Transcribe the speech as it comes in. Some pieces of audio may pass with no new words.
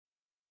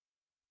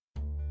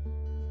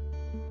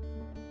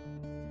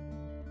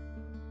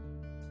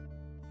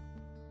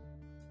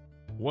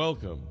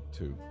Welcome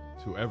to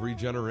Every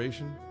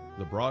Generation,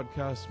 the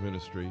broadcast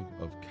ministry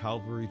of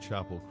Calvary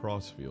Chapel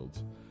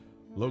Crossfields,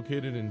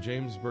 located in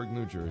Jamesburg,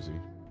 New Jersey,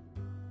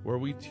 where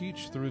we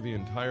teach through the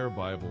entire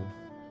Bible,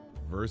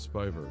 verse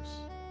by verse,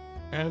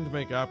 and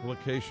make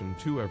application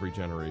to every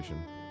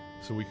generation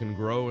so we can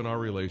grow in our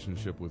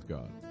relationship with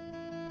God.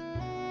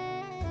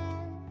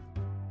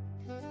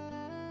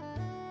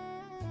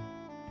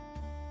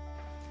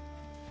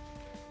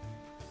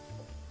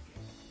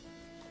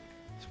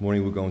 This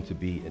morning we're going to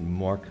be in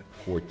Mark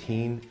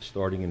 14,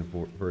 starting in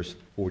verse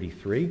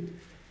 43.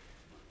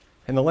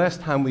 And the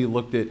last time we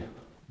looked at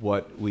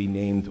what we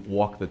named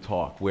Walk the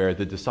Talk, where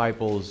the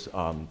disciples,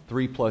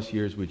 3+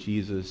 years with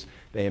Jesus,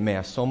 they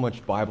amassed so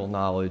much Bible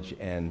knowledge,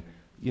 and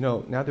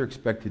now they're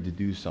expected to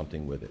do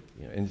something with it.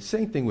 And the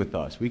same thing with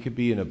us. We could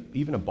be in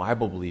even a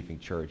Bible-believing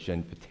church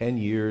and for 10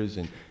 years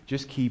and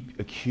just keep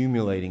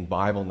accumulating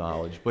Bible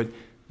knowledge. But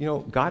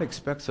God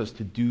expects us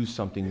to do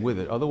something with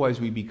it.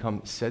 Otherwise, we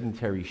become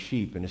sedentary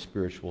sheep in a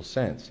spiritual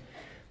sense.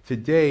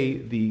 Today,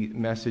 the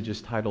message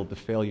is titled, "The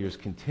Failures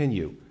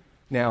Continue."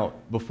 Now,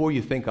 before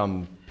you think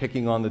I'm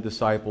picking on the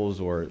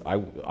disciples or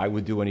I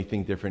would do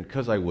anything different,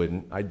 because I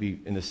wouldn't. I'd be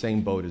in the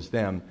same boat as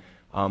them.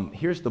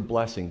 Here's the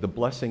blessing. The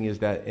blessing is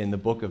that in the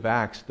book of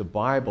Acts, the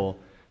Bible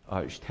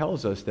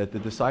tells us that the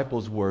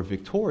disciples were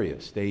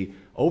victorious. They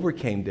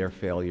overcame their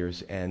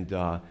failures, and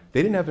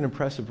they didn't have an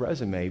impressive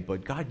resume,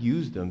 but God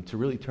used them to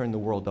really turn the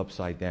world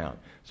upside down.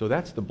 So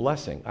that's the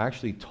blessing. I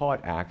actually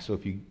taught Acts, so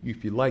if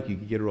you like, you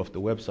can get it off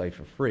the website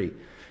for free.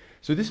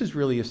 So this is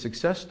really a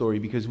success story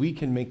because we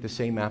can make the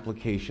same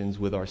applications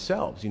with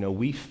ourselves.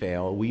 We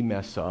fail, we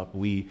mess up,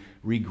 we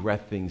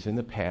regret things in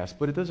the past,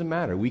 but it doesn't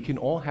matter. We can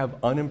all have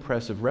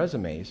unimpressive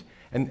resumes,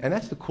 and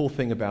that's the cool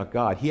thing about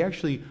God. He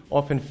actually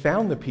often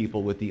found the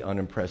people with the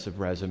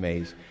unimpressive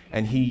resumes,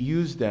 and He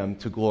used them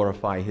to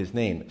glorify His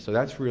name. So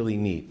that's really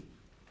neat.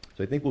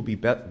 So I think we'll be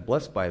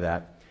blessed by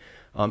that.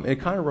 And it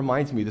kind of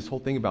reminds me, this whole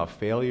thing about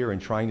failure and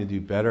trying to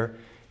do better,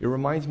 it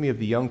reminds me of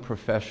the young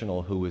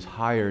professional who was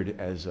hired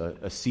as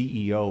a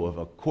CEO of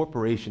a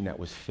corporation that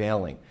was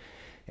failing.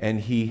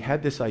 And he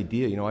had this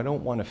idea, I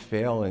don't want to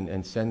fail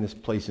and send this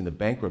place into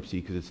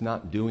bankruptcy because it's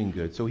not doing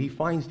good. So he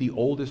finds the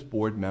oldest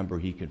board member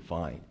he can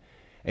find.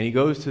 And he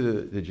goes to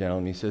the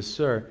gentleman, he says,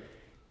 "Sir,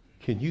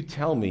 can you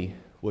tell me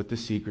what the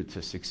secret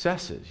to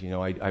success is?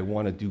 I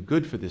want to do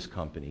good for this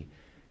company."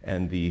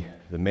 And the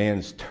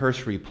man's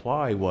terse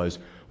reply was,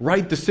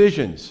 "Right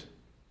decisions."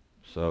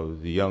 So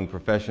the young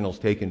professional's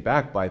taken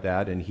back by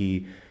that, and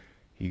he's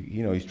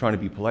trying to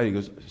be polite. He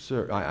goes,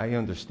 "Sir, I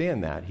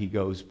understand that." He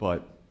goes,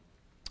 "But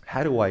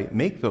how do I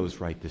make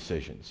those right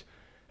decisions?"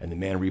 And the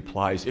man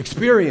replies,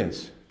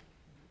 "Experience."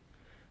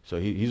 So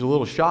he's a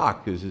little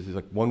shocked because it's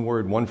like one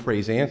word, one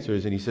phrase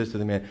answers, and he says to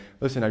the man,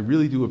 "Listen, I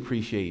really do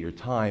appreciate your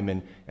time,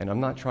 and I'm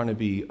not trying to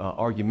be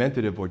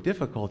argumentative or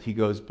difficult." He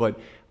goes, "But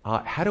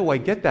how do I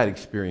get that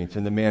experience?"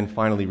 And the man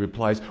finally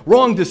replies,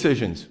 "Wrong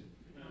decisions."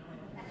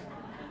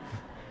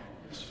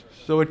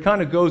 So it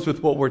kind of goes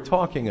with what we're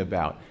talking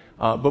about.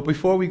 But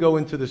before we go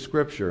into the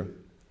scripture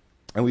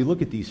and we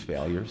look at these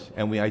failures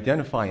and we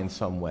identify in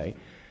some way,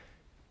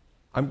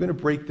 I'm going to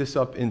break this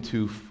up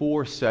into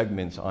 4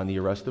 segments on the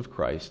arrest of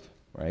Christ,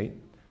 right?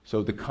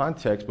 So the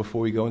context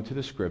before we go into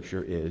the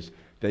scripture is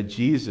that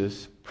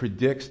Jesus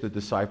predicts the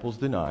disciples'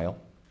 denial.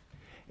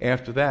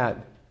 After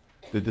that,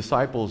 the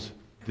disciples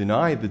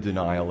deny the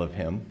denial of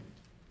Him.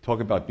 Talk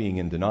about being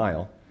in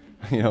denial,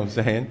 you know what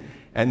I'm saying?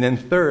 And then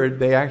third,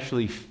 they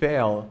actually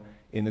fail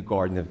in the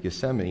Garden of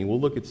Gethsemane. We'll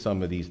look at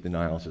some of these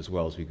denials as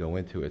well as we go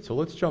into it. So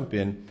let's jump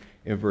in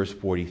verse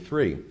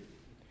 43. It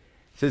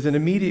says, "And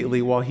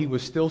immediately while he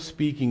was still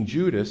speaking,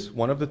 Judas,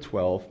 one of the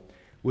 12,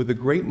 with a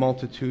great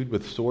multitude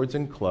with swords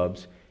and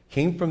clubs,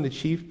 came from the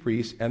chief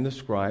priests and the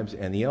scribes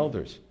and the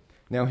elders.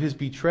 Now his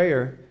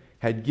betrayer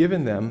had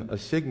given them a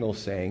signal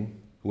saying,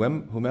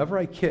 'Whomever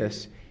I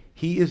kiss,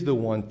 he is the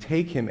one,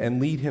 take him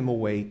and lead him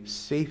away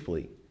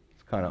safely.'"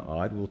 It's kind of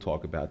odd. We'll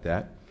talk about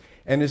that.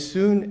 "And as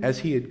soon as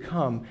he had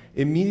come,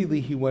 immediately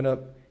he went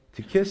up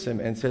to kiss him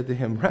and said to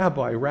him,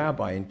 'Rabbi,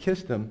 Rabbi,' and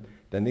kissed him.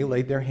 Then they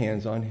laid their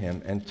hands on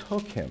him and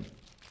took him.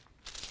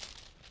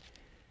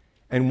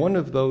 And one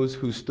of those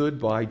who stood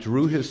by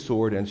drew his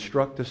sword and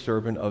struck the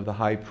servant of the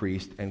high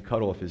priest and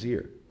cut off his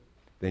ear.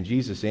 Then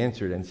Jesus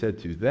answered and said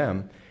to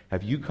them,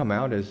 'Have you come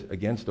out as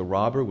against a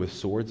robber with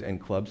swords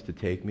and clubs to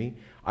take me?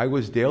 I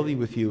was daily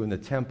with you in the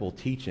temple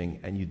teaching,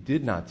 and you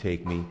did not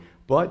take me,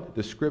 but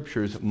the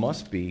scriptures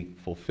must be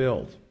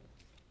fulfilled.'"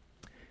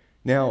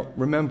 Now,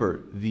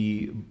 remember,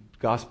 the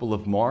Gospel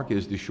of Mark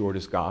is the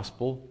shortest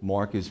gospel.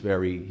 Mark is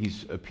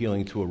he's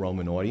appealing to a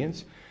Roman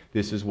audience.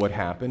 This is what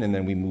happened, and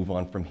then we move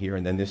on from here,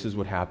 and then this is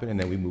what happened, and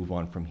then we move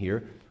on from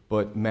here.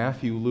 But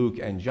Matthew, Luke,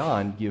 and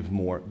John give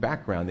more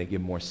background. They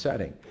give more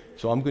setting.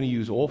 So I'm going to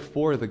use all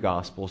 4 of the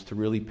Gospels to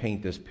really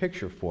paint this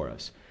picture for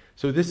us.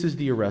 So this is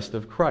the arrest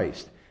of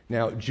Christ.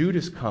 Now,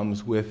 Judas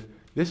comes with,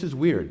 this is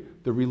weird,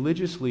 the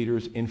religious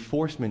leaders'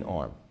 enforcement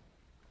arm,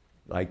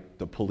 like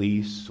the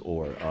police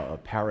or a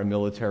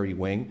paramilitary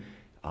wing,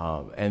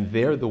 and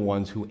they're the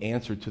ones who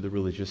answer to the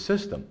religious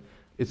system.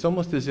 It's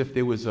almost as if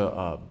there was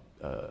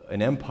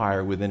an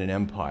empire within an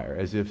empire,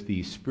 as if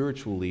the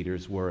spiritual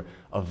leaders were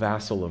a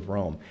vassal of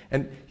Rome.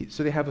 And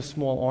so they have a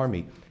small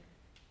army.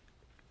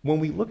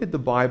 When we look at the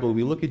Bible,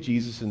 we look at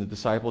Jesus and the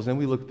disciples, and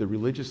we look at the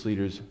religious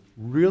leaders,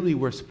 really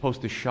we're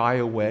supposed to shy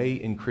away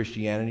in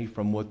Christianity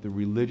from what the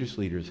religious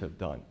leaders have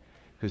done,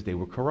 because they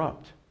were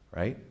corrupt,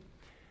 right?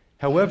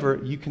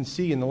 However, you can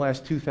see in the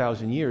last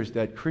 2,000 years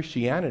that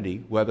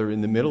Christianity, whether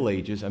in the Middle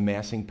Ages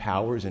amassing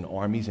powers and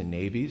armies and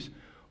navies,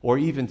 or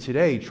even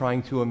today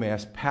trying to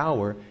amass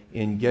power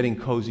in getting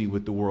cozy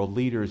with the world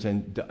leaders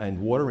and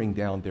watering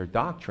down their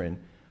doctrine,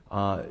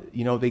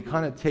 they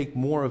kind of take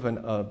more of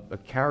a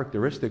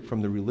characteristic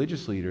from the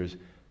religious leaders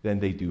than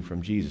they do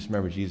from Jesus.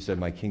 Remember, Jesus said,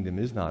 "My kingdom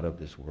is not of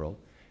this world."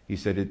 He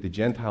said that the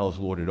Gentiles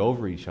lord it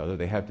over each other.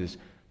 They have this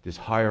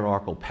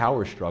hierarchical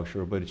power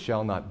structure, but it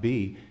shall not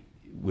be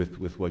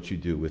with what you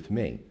do with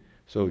me.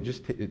 So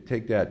just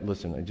take that.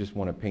 Listen, I just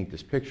want to paint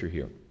this picture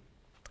here.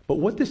 But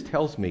what this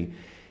tells me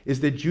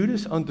is that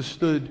Judas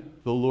understood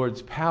the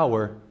Lord's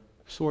power,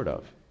 sort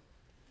of.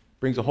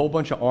 Brings a whole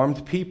bunch of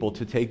armed people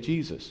to take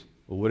Jesus.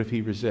 Well, what if he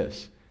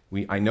resists?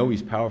 I know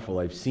he's powerful.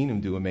 I've seen him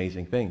do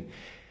amazing things.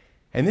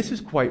 And this is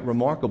quite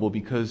remarkable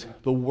because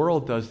the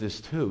world does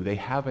this too. They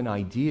have an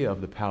idea of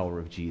the power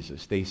of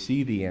Jesus. They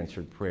see the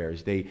answered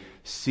prayers. They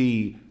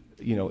see,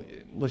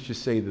 let's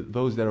just say that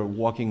those that are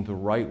walking the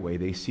right way,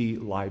 they see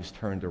lives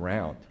turned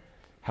around.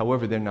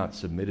 However, they're not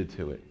submitted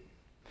to it.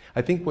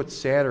 I think what's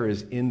sadder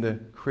is in the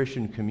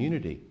Christian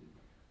community,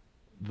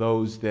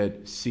 those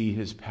that see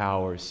his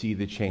power, see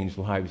the changed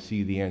lives,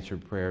 see the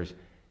answered prayers,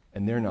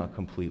 and they're not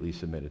completely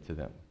submitted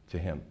to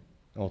him.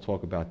 I'll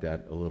talk about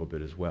that a little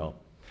bit as well.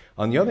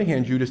 On the other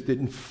hand, Judas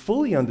didn't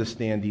fully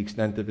understand the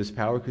extent of his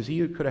power because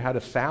he could have had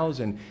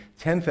 1,000,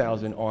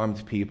 10,000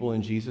 armed people,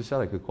 and Jesus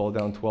said, "I could call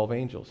down 12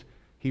 angels."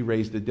 He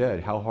raised the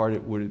dead. How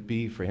hard would it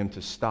be for him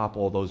to stop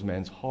all those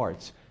men's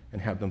hearts and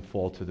have them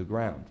fall to the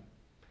ground?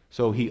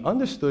 So he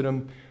understood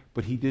him,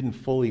 but he didn't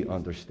fully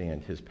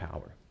understand his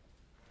power.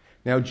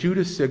 Now,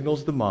 Judas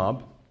signals the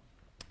mob,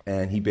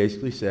 and he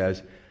basically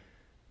says,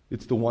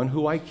 "It's the one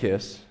who I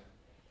kiss.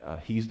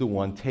 He's the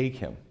one, take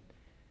him."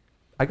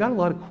 I got a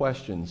lot of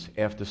questions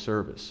after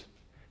service.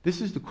 This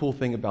is the cool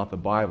thing about the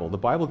Bible. The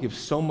Bible gives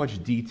so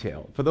much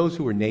detail. For those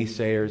who are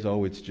naysayers,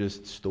 it's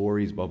just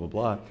stories, blah, blah,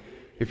 blah.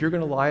 If you're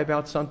going to lie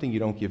about something, you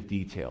don't give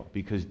detail,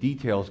 because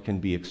details can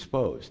be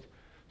exposed.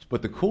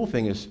 But the cool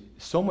thing is,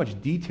 so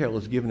much detail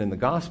is given in the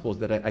Gospels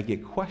that I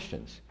get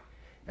questions.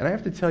 And I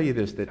have to tell you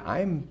this, that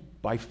I'm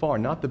by far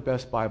not the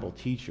best Bible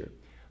teacher,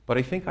 but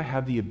I think I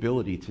have the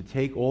ability to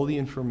take all the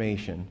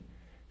information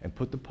and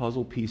put the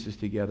puzzle pieces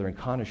together and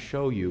kind of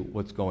show you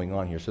what's going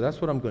on here. So that's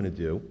what I'm going to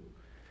do.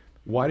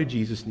 Why did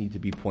Jesus need to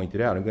be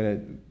pointed out? I'm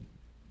going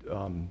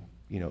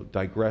to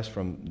digress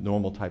from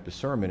normal type of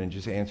sermon and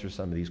just answer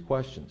some of these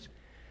questions.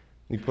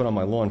 Let me put on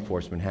my law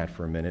enforcement hat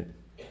for a minute.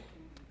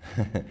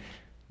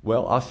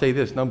 Well, I'll say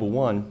this. Number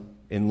one,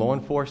 in law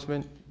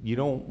enforcement, you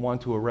don't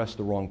want to arrest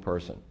the wrong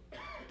person.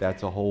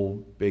 That's a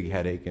whole big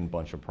headache and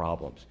bunch of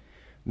problems.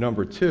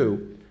 Number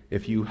two,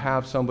 if you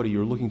have somebody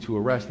you're looking to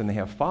arrest and they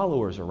have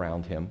followers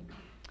around him,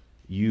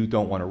 you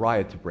don't want a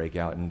riot to break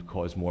out and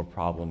cause more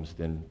problems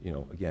than,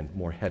 again,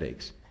 more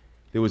headaches.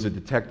 There was a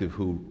detective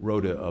who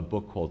wrote a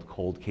book called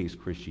Cold Case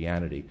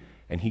Christianity,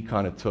 and he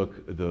kind of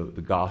took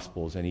the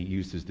Gospels and he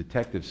used his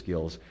detective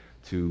skills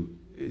to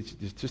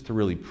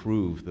really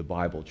prove the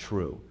Bible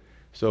true.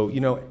 So,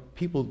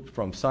 people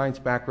from science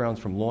backgrounds,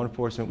 from law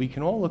enforcement, we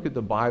can all look at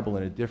the Bible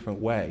in a different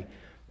way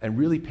and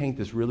really paint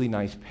this really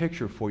nice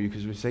picture for you,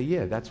 because we say,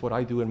 yeah, that's what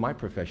I do in my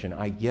profession.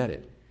 I get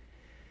it.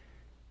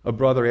 A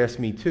brother asked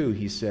me too.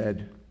 He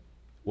said,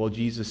 well,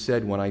 Jesus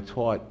said, when I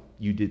taught,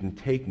 you didn't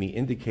take me,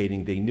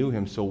 indicating they knew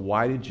him. So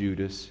why did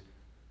Judas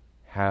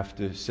have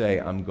to say,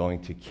 I'm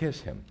going to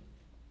kiss him?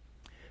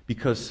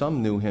 Because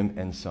some knew him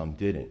and some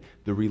didn't.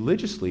 The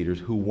religious leaders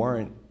who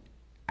weren't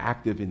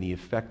active in the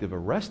effective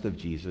arrest of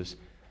Jesus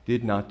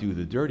did not do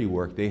the dirty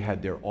work. They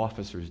had their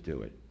officers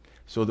do it.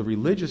 So the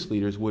religious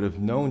leaders would have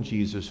known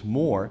Jesus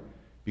more,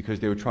 because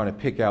they were trying to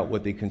pick out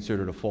what they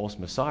considered a false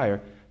Messiah,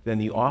 than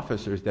the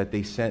officers that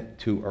they sent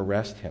to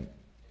arrest him.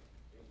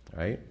 All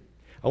right?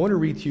 I want to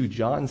read to you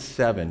John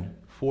 7,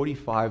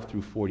 45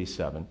 through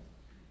 47.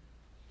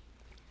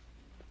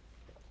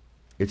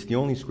 It's the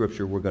only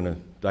scripture we're going to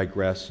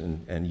digress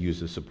and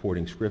use as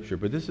supporting scripture.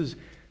 But this is,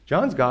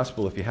 John's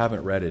gospel, if you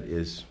haven't read it,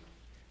 is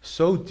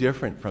so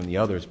different from the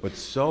others, but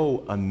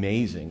so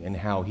amazing in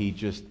how he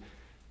just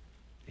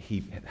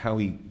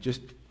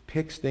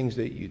picks things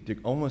that they're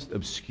almost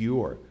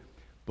obscure,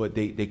 but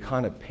they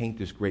kind of paint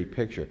this great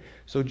picture.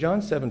 So John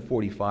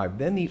 7:45,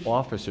 then the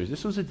officers,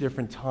 this was a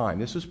different time,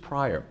 this was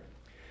prior.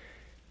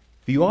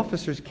 The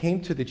officers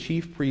came to the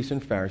chief priests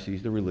and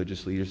Pharisees, the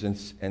religious leaders, and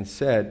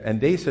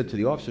they said to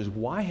the officers,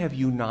 why have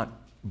you not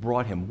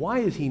brought him? Why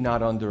is he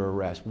not under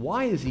arrest?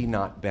 Why is he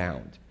not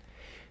bound?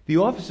 The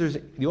officers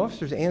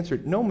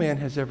answered, no man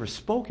has ever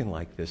spoken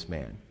like this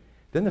man.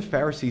 Then the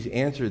Pharisees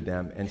answered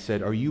them and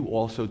said, are you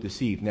also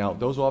deceived? Now,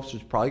 those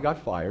officers probably got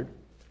fired,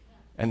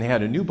 And they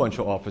had a new bunch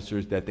of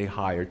officers that they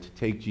hired to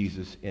take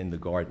Jesus in the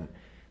garden.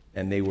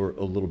 And they were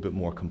a little bit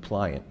more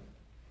compliant.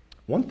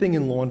 One thing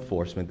in law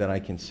enforcement that I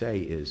can say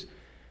is,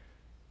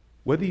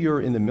 whether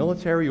you're in the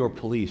military or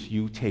police,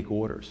 you take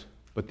orders.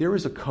 But there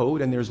is a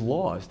code and there's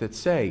laws that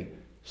say,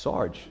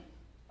 Sarge,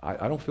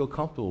 I don't feel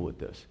comfortable with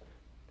this.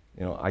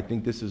 I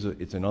think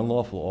it's an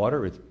unlawful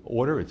order,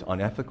 it's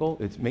unethical,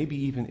 it's maybe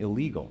even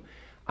illegal.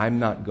 I'm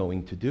not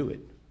going to do it.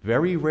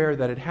 Very rare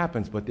that it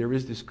happens, but there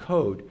is this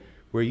code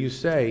where you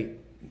say,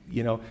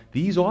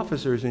 these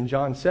officers in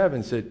John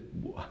 7 said,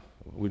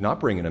 we're not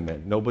bringing him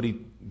in. Nobody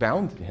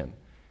bound him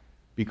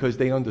because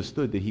they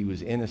understood that he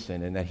was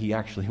innocent and that he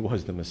actually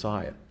was the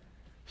Messiah.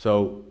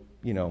 So,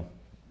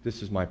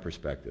 this is my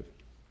perspective.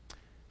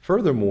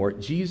 Furthermore,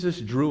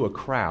 Jesus drew a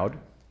crowd,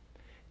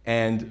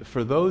 and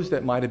for those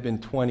that might have been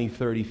 20,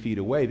 30 feet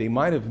away, they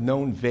might have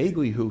known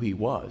vaguely who he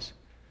was,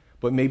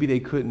 but maybe they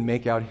couldn't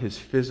make out his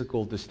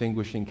physical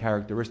distinguishing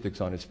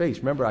characteristics on his face.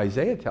 Remember,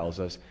 Isaiah tells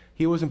us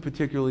he wasn't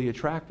particularly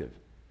attractive.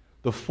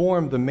 The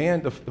form of the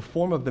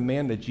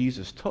man that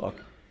Jesus took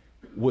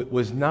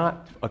was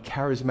not a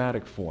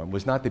charismatic form,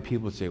 was not that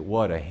people would say,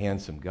 what a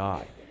handsome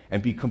guy,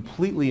 and be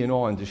completely in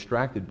awe and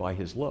distracted by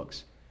his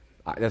looks.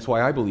 That's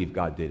why I believe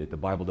God did it. The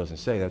Bible doesn't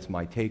say. That's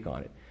my take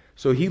on it.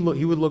 So he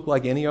would look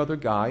like any other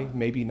guy,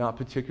 maybe not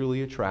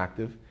particularly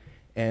attractive,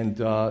 and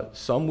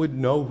some would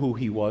know who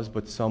he was,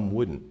 but some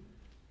wouldn't.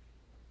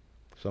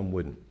 Some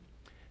wouldn't.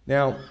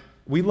 Now,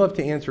 we love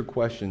to answer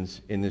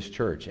questions in this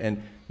church.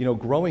 And,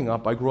 growing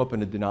up, I grew up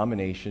in a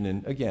denomination,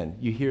 and again,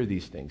 you hear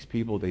these things.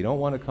 People, they don't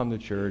want to come to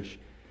church.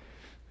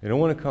 They don't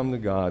want to come to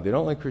God. They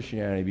don't like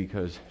Christianity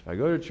because if I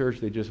go to church,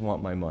 they just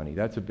want my money.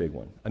 That's a big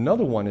one.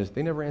 Another one is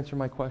they never answer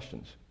my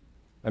questions.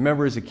 I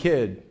remember as a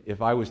kid,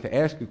 if I was to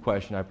ask a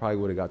question, I probably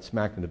would have got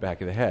smacked in the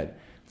back of the head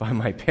by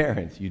my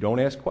parents. You don't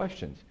ask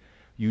questions.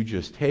 You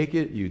just take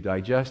it, you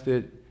digest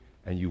it,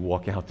 and you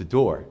walk out the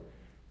door.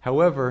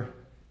 However,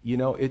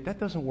 that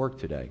doesn't work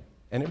today,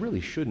 and it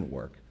really shouldn't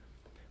work.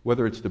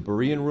 Whether it's the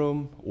Berean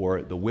room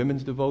or the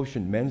women's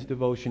devotion, men's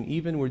devotion,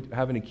 even we're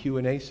having a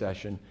Q&A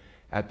session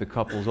at the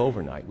couples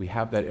overnight. We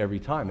have that every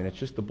time, and it's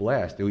just a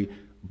blast. We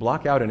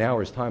block out an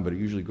hour's time, but it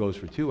usually goes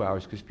for 2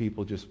 hours because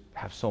people just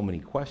have so many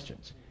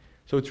questions.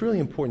 So it's really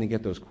important to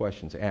get those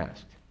questions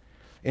asked.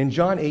 In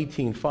John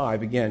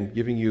 18:5, again,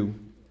 giving you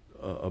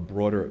a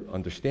broader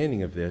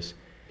understanding of this,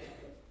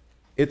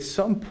 at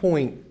some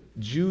point,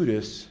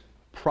 Judas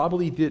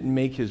probably didn't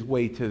make his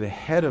way to the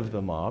head of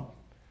the mob.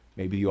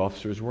 Maybe the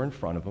officers were in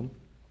front of him.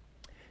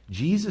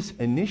 Jesus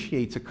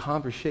initiates a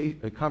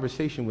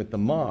conversation with the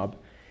mob,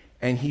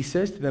 and he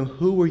says to them,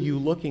 "Who are you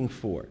looking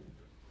for?"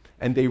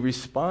 And they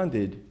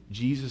responded,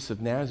 "Jesus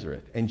of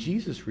Nazareth." And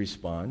Jesus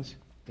responds,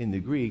 in the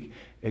Greek,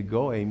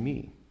 ego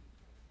eimi,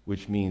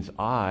 which means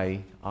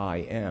I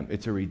am.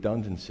 It's a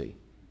redundancy.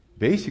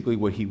 Basically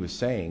what he was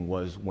saying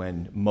was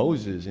when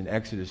Moses in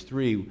Exodus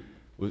 3,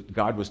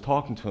 God was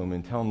talking to him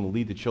and telling him to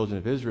lead the children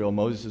of Israel,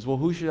 Moses says, "Well,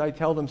 who should I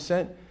tell them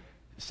sent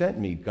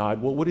me,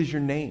 God? Well, what is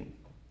your name?"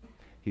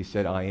 He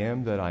said, "I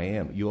am that I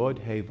am, Yod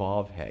He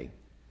Vav He."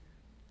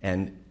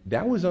 And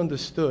that was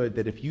understood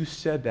that if you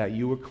said that,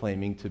 you were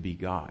claiming to be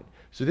God.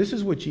 So this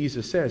is what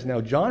Jesus says.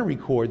 Now, John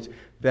records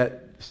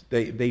that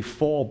they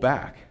fall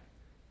back.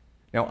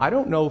 Now, I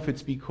don't know if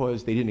it's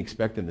because they didn't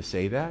expect him to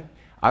say that.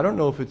 I don't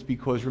know if it's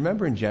because,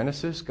 remember in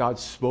Genesis, God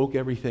spoke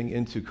everything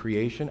into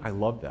creation? I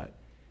love that.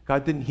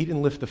 He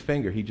didn't lift a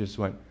finger. He just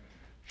went,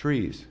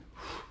 trees,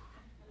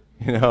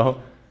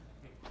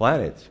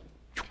 planets,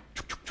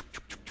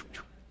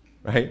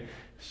 right?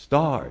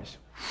 Stars.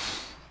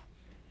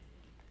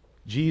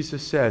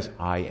 Jesus says,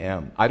 "I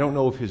am." I don't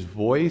know if his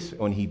voice,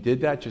 when he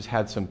did that, just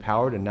had some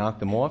power to knock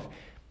them off.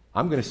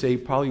 I'm going to say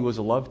it probably was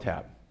a love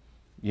tap.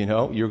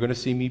 You're going to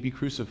see me be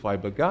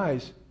crucified. But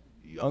guys,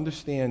 you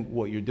understand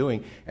what you're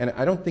doing. And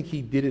I don't think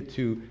he did it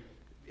to,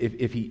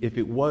 if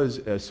it was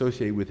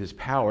associated with his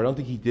power, I don't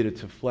think he did it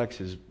to flex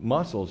his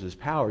muscles, his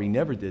power. He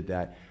never did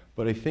that.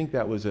 But I think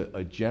that was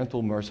a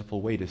gentle,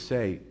 merciful way to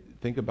say,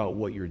 think about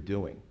what you're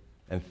doing.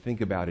 And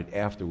think about it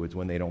afterwards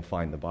when they don't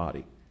find the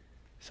body.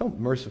 So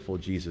merciful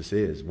Jesus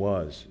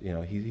was.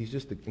 He's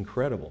just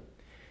incredible.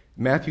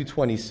 Matthew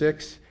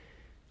 26,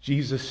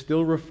 Jesus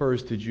still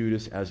refers to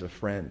Judas as a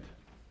friend.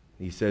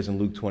 He says in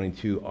Luke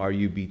 22, "Are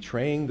you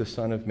betraying the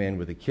Son of Man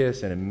with a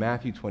kiss?" And in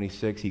Matthew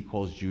 26, he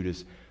calls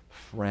Judas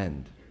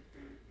friend.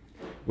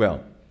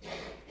 Well,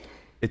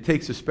 it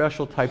takes a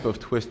special type of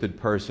twisted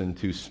person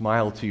to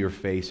smile to your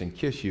face and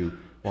kiss you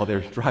while they're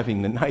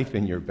driving the knife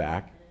in your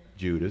back,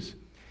 Judas.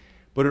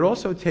 But it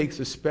also takes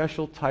a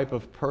special type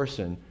of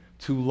person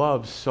to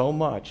love so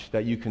much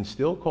that you can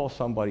still call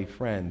somebody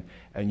friend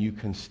and you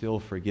can still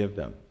forgive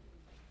them.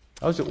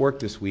 I was at work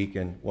this week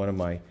and one of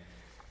my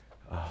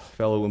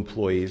fellow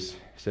employees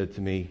said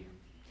to me,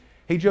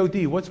 "Hey, Joe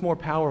D., what's more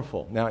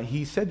powerful?" Now,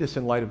 he said this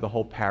in light of the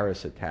whole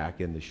Paris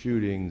attack and the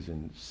shootings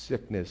and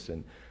sickness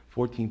and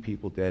 14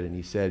 people dead, and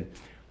he said,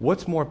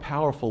 "What's more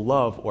powerful,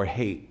 love or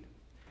hate?"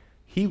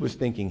 He was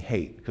thinking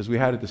hate because we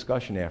had a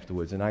discussion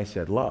afterwards, and I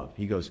said love.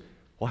 He goes,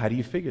 "Well, how do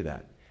you figure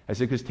that?" I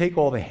said, because take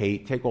all the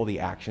hate, take all the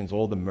actions,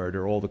 all the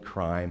murder, all the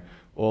crime,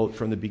 all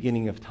from the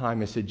beginning of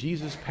time. I said,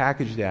 Jesus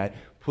packaged that,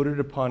 put it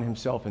upon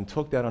himself, and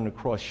took that on the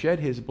cross, shed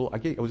his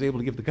blood. I was able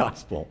to give the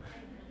gospel.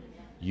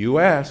 You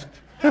asked.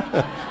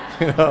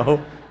 You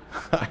know,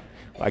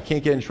 I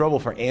can't get in trouble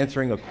for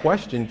answering a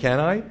question, can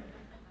I?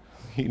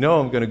 You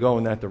know I'm going to go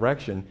in that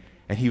direction.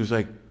 And he was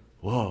like,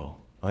 whoa.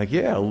 I'm like,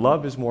 yeah,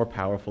 love is more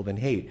powerful than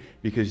hate,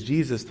 because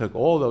Jesus took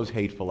all those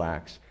hateful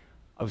acts.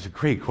 It was a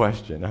great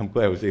question. I'm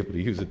glad I was able to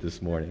use it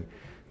this morning.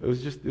 It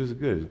was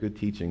good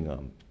teaching.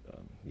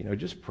 You know,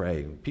 just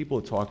pray. When people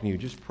are talking to you,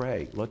 just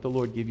pray. Let the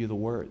Lord give you the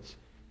words.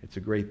 It's a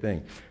great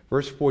thing.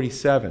 Verse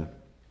 47.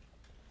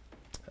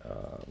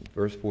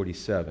 Verse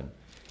 47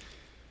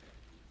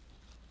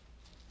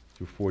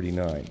 through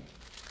 49.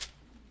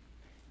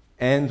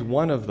 And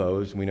one of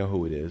those, and we know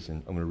who it is,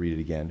 and I'm going to read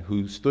it again,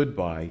 who stood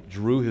by,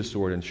 drew his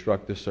sword and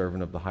struck the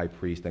servant of the high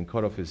priest and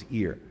cut off his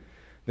ear.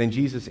 Then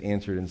Jesus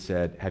answered and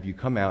said, have you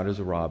come out as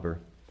a robber,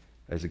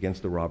 as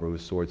against a robber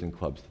with swords and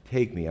clubs to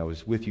take me? I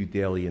was with you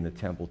daily in the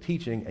temple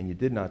teaching, and you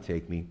did not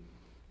take me,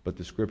 but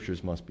the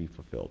scriptures must be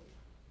fulfilled.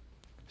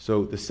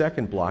 So the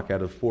second block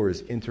out of 4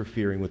 is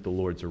interfering with the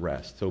Lord's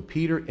arrest. So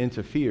Peter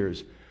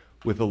interferes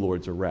with the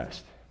Lord's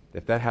arrest.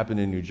 If that happened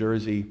in New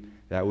Jersey,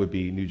 that would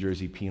be New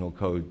Jersey Penal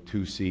Code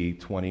 2C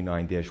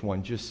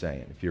 29-1, just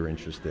saying, if you're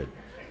interested.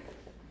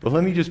 But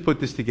let me just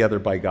put this together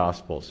by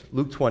Gospels.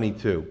 Luke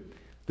 22.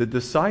 The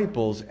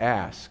disciples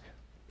ask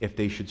if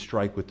they should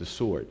strike with the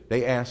sword.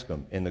 They ask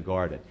him in the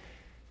garden.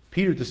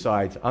 Peter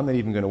decides, I'm not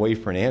even going to wait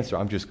for an answer.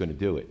 I'm just going to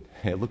do it.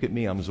 Hey, look at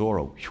me, I'm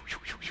Zorro.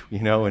 You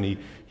know, and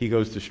he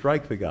goes to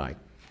strike the guy.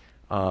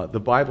 The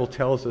Bible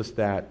tells us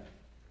that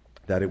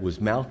it was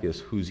Malchus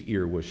whose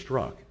ear was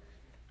struck.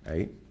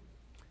 Right?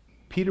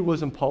 Peter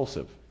was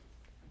impulsive.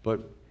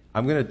 But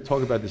I'm going to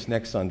talk about this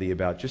next Sunday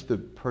about just the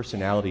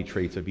personality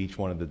traits of each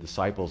one of the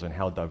disciples and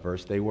how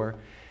diverse they were.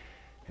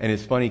 And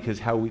it's funny because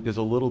there's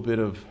a little bit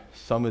of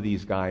some of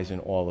these guys in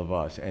all of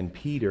us. And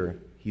Peter,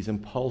 he's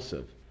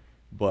impulsive,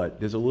 but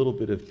there's a little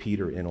bit of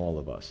Peter in all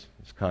of us.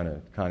 It's kind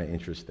of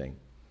interesting.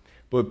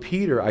 But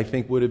Peter, I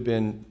think,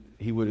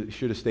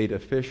 should have stayed a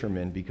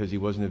fisherman because he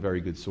wasn't a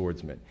very good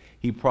swordsman.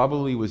 He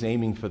probably was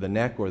aiming for the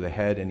neck or the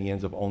head, and he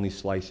ends up only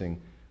slicing,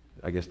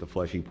 I guess, the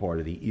fleshy part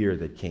of the ear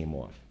that came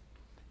off.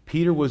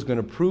 Peter was going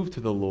to prove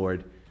to the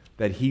Lord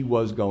that he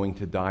was going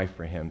to die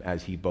for him,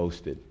 as he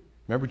boasted.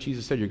 Remember,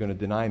 Jesus said, you're going to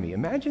deny me.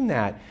 Imagine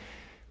that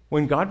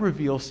when God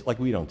reveals, like,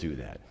 we don't do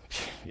that.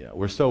 You know,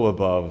 we're so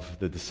above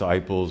the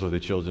disciples or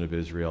the children of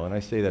Israel, and I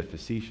say that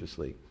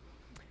facetiously.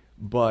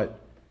 But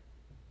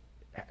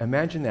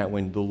imagine that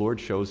when the Lord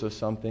shows us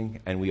something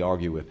and we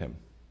argue with him.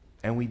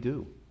 And we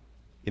do.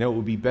 You know, it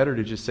would be better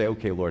to just say,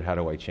 okay, Lord, how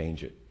do I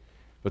change it?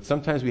 But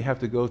sometimes we have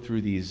to go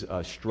through these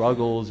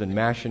struggles and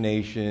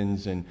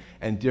machinations and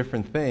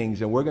different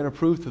things, and we're going to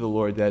prove to the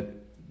Lord that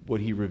what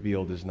he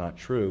revealed is not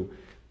true.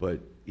 But,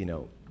 you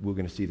know, we're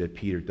going to see that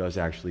Peter does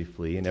actually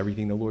flee, and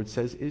everything the Lord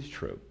says is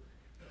true.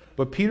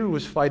 But Peter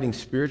was fighting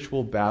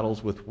spiritual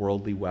battles with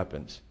worldly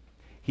weapons.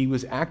 He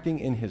was acting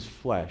in his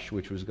flesh,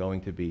 which was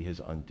going to be his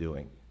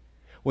undoing.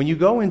 When you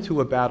go into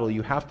a battle,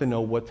 you have to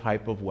know what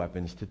type of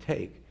weapons to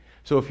take.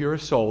 So if you're a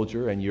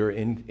soldier and you're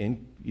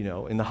in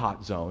the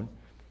hot zone,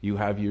 you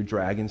have your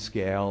dragon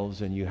scales,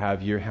 and you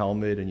have your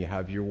helmet, and you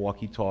have your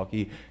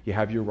walkie-talkie, you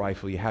have your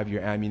rifle, you have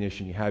your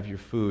ammunition, you have your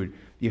food.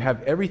 You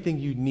have everything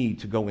you need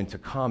to go into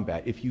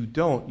combat. If you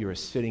don't, you're a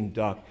sitting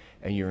duck,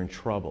 and you're in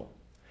trouble.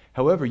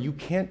 However, you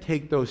can't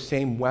take those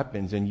same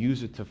weapons and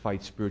use it to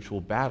fight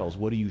spiritual battles.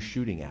 What are you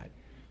shooting at?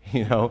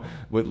 You know,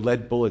 what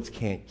lead bullets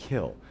can't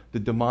kill. The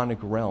demonic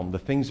realm, the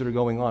things that are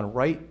going on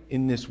right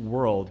in this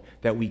world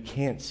that we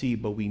can't see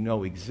but we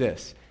know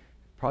exists.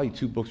 Probably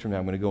 2 books from now,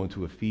 I'm going to go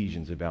into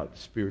Ephesians about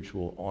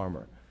spiritual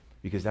armor,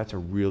 because that's a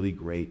really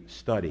great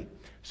study.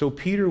 So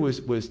Peter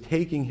was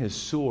taking his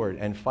sword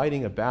and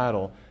fighting a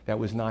battle that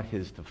was not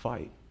his to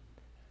fight.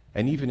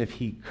 And even if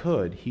he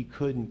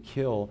couldn't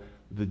kill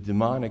the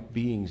demonic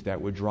beings that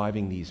were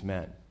driving these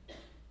men.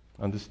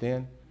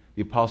 Understand?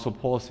 The Apostle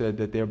Paul said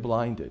that they're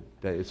blinded,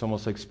 that it's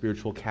almost like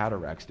spiritual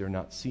cataracts. They're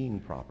not seeing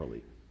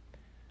properly.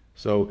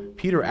 So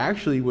Peter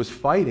actually was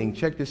fighting,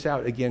 check this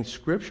out, against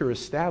Scripture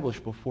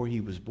established before he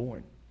was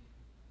born.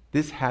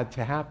 This had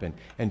to happen.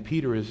 And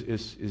Peter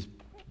is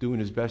doing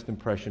his best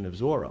impression of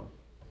Zorro.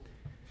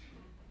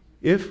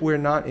 If we're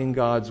not in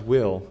God's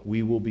will,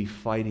 we will be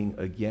fighting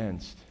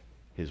against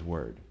his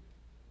word.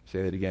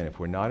 Say that again. If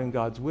we're not in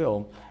God's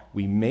will,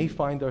 we may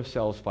find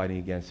ourselves fighting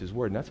against his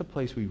word. And that's a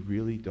place we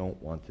really don't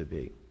want to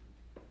be.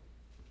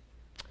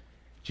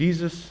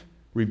 Jesus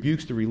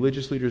rebukes the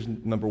religious leaders,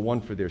 number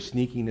 1, for their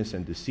sneakiness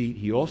and deceit.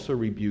 He also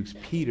rebukes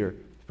Peter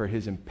for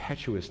his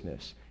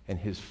impetuousness and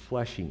his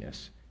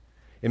fleshiness.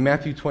 In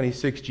Matthew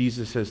 26,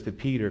 Jesus says to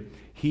Peter,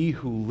 he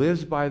who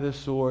lives by the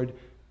sword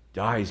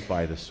dies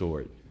by the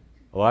sword.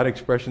 A lot of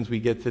expressions we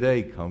get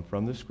today come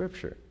from the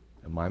Scripture.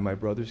 Am I my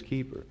brother's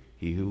keeper?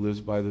 He who lives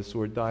by the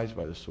sword dies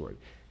by the sword.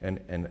 And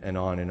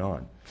on and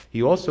on.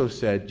 He also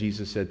said,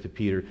 Jesus said to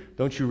Peter,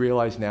 don't you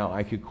realize now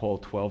I could call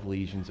 12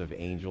 legions of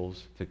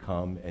angels to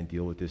come and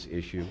deal with this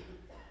issue?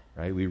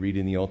 right? We read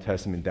in the Old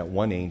Testament that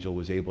one angel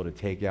was able to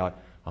take out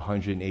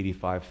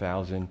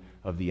 185,000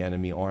 of the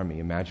enemy army.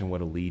 Imagine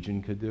what a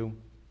legion could do.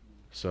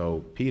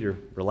 So, Peter,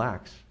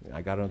 relax.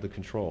 I got it under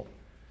control.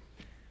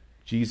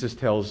 Jesus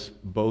tells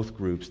both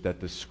groups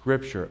that the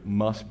scripture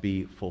must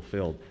be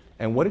fulfilled.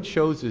 And what it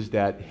shows is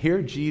that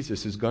here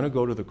Jesus is going to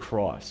go to the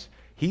cross.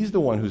 He's the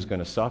one who's going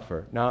to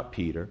suffer, not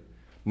Peter,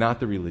 not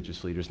the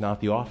religious leaders,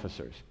 not the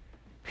officers.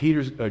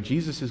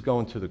 Jesus is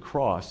going to the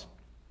cross,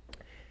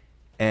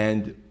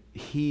 and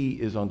he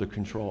is under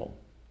control.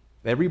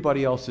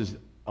 Everybody else is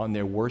on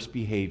their worst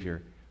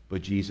behavior,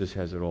 but Jesus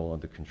has it all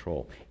under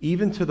control.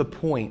 Even to the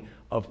point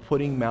of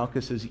putting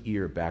Malchus's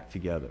ear back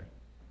together.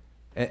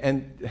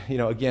 And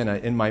again,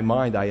 in my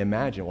mind, I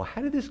imagine, well,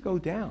 how did this go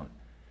down?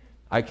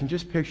 I can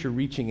just picture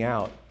reaching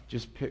out,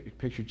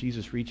 picture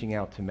Jesus reaching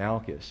out to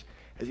Malchus.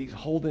 As he's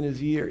holding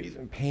his ear, he's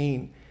in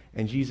pain,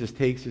 and Jesus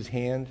takes his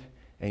hand,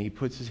 and he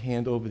puts his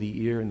hand over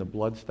the ear, and the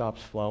blood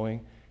stops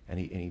flowing, and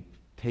he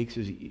takes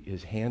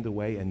his hand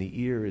away, and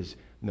the ear is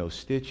no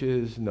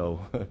stitches,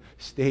 no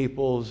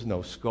staples,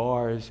 no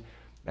scars,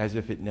 as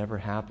if it never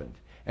happened.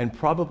 And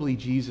probably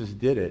Jesus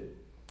did it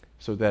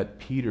so that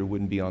Peter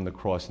wouldn't be on the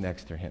cross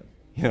next to him.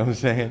 You know what I'm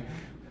saying?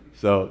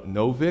 So,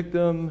 no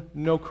victim,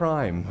 no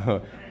crime.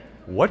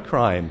 What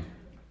crime?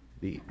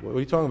 What are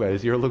you talking about?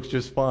 His ear looks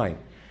just fine.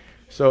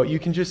 So you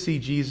can just see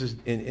Jesus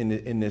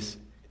in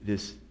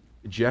this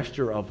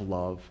gesture of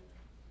love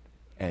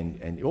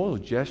and all the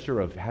gesture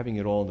of having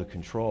it all under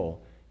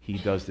control. He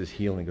does this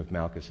healing of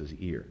Malchus's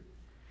ear.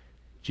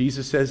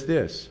 Jesus says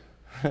this.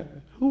 He's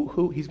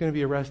going to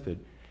be arrested.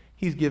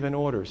 He's given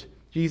orders.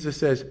 Jesus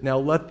says, now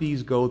let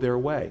these go their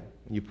way.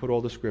 And you put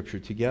all the scripture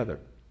together.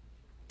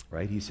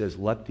 Right? He says,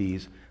 let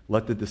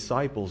the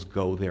disciples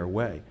go their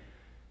way.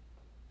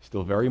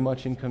 Still very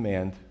much in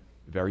command,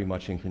 very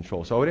much in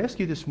control. So I would ask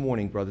you this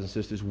morning, brothers and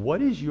sisters,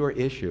 what is your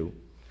issue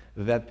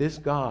that this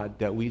God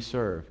that we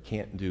serve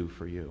can't do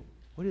for you?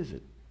 What is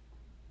it?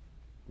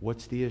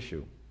 What's the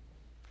issue?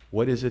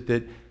 What is it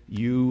that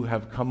you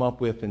have come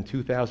up with in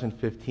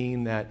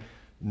 2015 that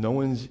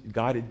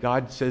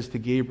God says to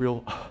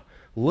Gabriel, oh,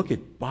 look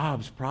at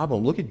Bob's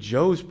problem, look at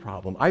Joe's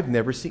problem. I've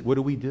never seen. What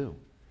do we do?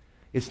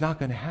 It's not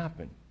going to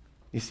happen.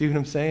 You see what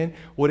I'm saying?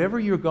 Whatever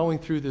you're going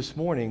through this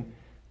morning,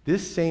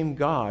 this same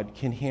God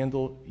can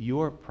handle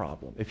your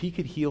problem. If he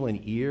could heal an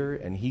ear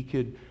and he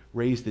could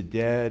raise the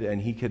dead and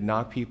he could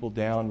knock people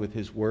down with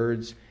his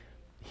words,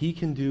 he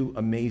can do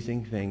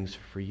amazing things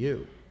for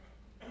you.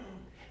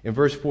 In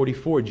verse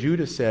 44,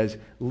 Judas says,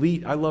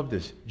 I love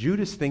this.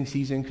 Judas thinks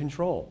he's in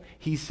control.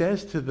 He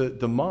says to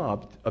the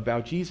mob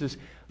about Jesus,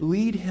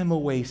 lead him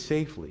away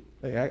safely.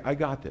 Hey, I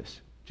got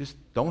this. Just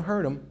don't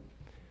hurt him.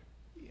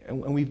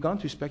 And we've gone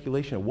through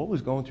speculation of what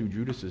was going through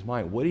Judas's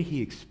mind. What did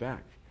he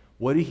expect?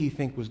 What did he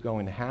think was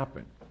going to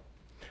happen?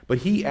 But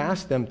he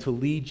asked them to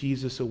lead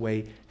Jesus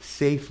away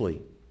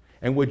safely.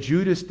 And what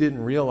Judas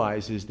didn't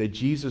realize is that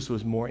Jesus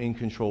was more in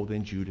control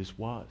than Judas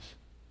was.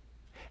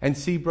 And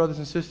see, brothers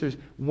and sisters,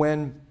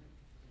 when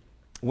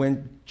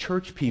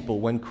church people,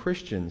 when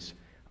Christians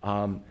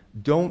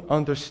don't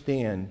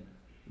understand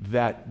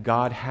that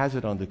God has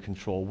it under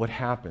control, what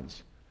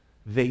happens?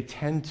 They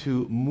tend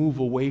to move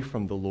away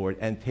from the Lord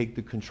and take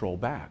the control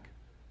back.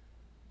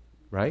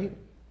 Right?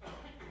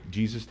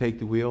 Jesus take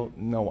the wheel?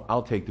 No,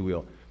 I'll take the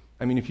wheel.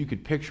 I mean, if you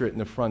could picture it in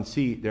the front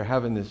seat, they're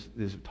having this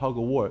tug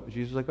of war.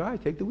 Jesus is like, all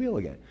right, take the wheel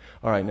again.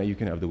 All right, now you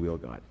can have the wheel,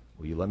 God.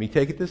 Will you let me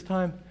take it this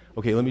time?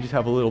 Okay, let me just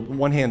have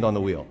one hand on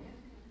the wheel.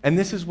 And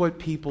this is what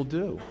people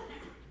do.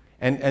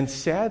 And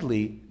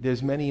sadly,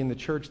 there's many in the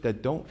church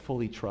that don't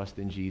fully trust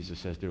in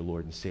Jesus as their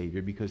Lord and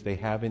Savior because they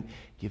haven't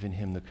given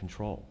him the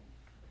control.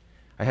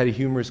 I had a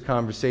humorous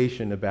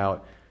conversation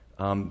about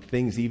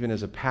things even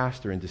as a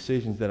pastor and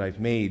decisions that I've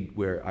made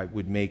where I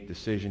would make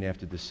decision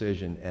after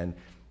decision and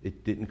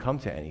it didn't come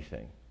to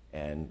anything.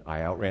 And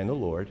I outran the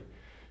Lord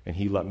and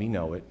he let me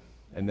know it.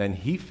 And then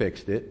he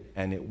fixed it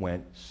and it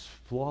went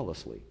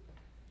flawlessly.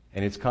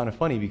 And it's kind of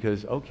funny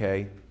because,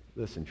 okay,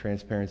 listen,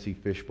 transparency,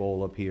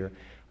 fishbowl up here.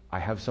 I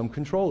have some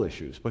control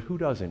issues, but who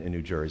doesn't in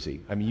New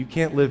Jersey? I mean, you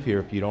can't live here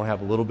if you don't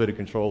have a little bit of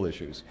control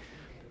issues.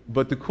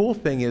 But the cool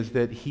thing is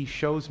that he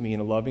shows me in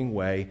a loving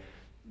way,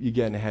 you're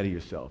getting ahead of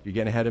yourself. You're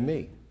getting ahead of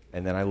me.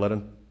 And then I let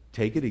him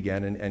take it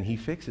again, and he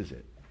fixes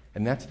it.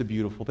 And that's the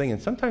beautiful thing.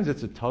 And sometimes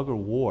it's a tug of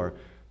war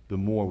the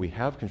more we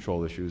have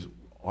control issues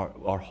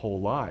our whole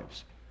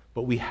lives.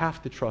 But we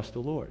have to trust the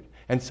Lord.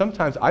 And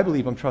sometimes I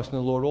believe I'm trusting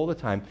the Lord all the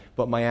time,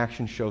 but my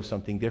actions show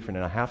something different.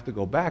 And I have to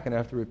go back and I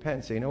have to repent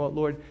and say, you know what,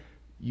 Lord,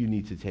 you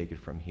need to take it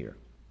from here.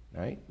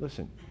 Right?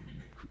 Listen,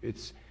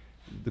 it's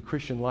the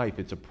Christian life,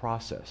 it's a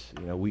process.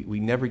 You know, we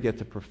never get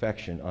to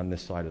perfection on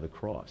this side of the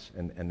cross,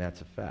 and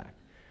that's a fact.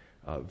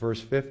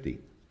 Verse 50.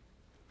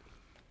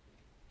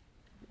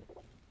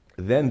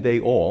 Then they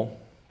all,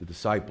 the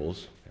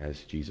disciples,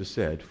 as Jesus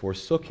said,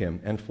 forsook him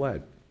and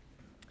fled.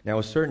 Now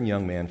a certain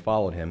young man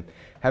followed him,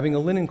 having a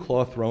linen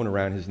cloth thrown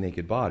around his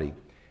naked body.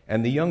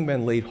 And the young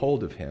men laid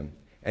hold of him,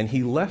 and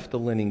he left the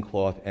linen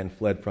cloth and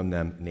fled from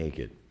them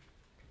naked.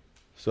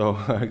 So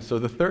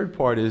the third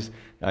part is,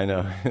 I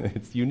know,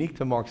 it's unique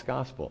to Mark's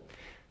gospel.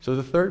 So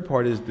the third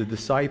part is the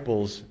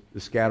disciples, the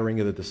scattering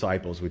of the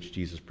disciples, which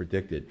Jesus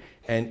predicted.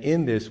 And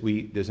in this,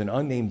 there's an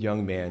unnamed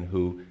young man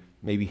who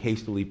maybe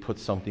hastily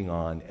puts something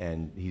on,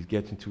 and he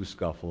gets into a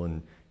scuffle,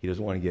 and he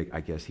doesn't want to I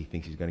guess he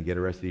thinks he's going to get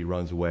arrested. He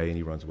runs away, and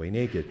he runs away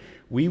naked.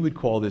 We would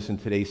call this in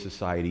today's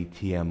society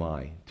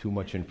TMI, too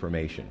much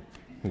information,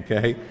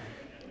 okay?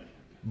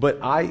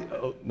 But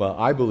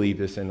I believe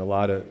this, and a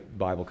lot of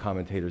Bible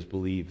commentators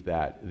believe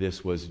that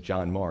this was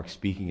John Mark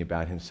speaking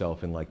about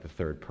himself in like the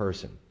third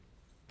person.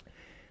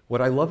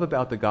 What I love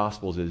about the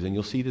Gospels is, and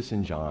you'll see this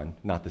in John,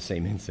 not the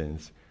same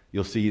instance,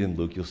 you'll see it in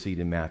Luke, you'll see it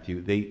in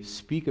Matthew, they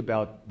speak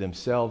about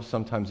themselves,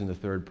 sometimes in the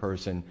third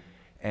person,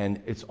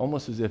 and it's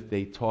almost as if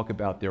they talk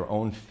about their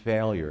own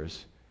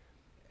failures,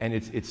 and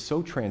it's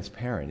so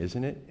transparent,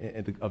 isn't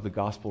it, of the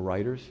Gospel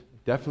writers?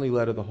 Definitely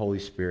led of the Holy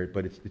Spirit,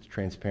 but it's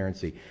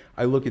transparency.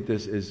 I look at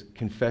this as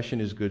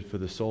confession is good for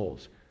the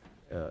souls.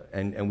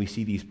 And we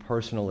see these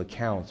personal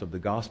accounts of the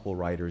gospel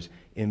writers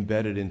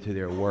embedded into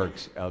their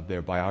works of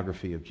their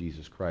biography of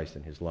Jesus Christ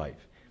and his life.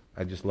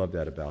 I just love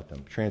that about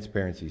them.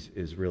 Transparency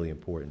is really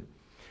important.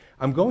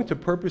 I'm going to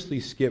purposely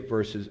skip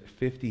verses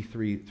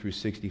 53 through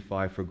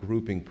 65 for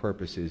grouping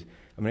purposes.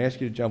 I'm going to ask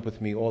you to jump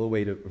with me all the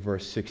way to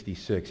verse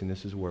 66, and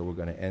this is where we're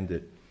going to end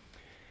it.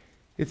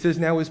 It says,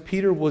 "Now as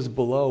Peter was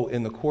below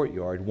in the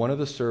courtyard, one of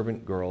the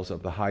servant girls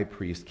of the high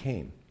priest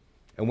came.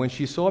 And when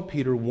she saw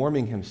Peter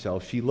warming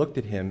himself, she looked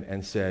at him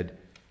and said,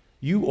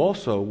 'You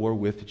also were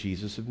with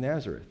Jesus of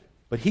Nazareth.'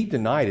 But he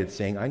denied it,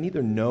 saying, 'I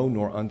neither know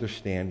nor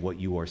understand what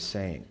you are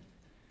saying.'"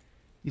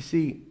 You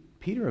see,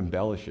 Peter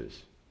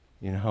embellishes,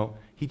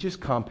 He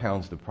just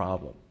compounds the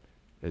problem,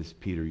 as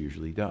Peter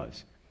usually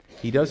does.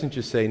 He doesn't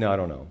just say, "No, I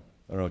don't know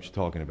what you're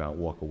talking about,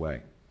 walk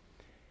away."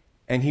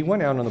 And he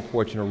went out on the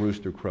porch and a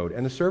rooster crowed.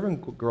 And the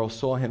servant girl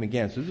saw him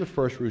again. So this is the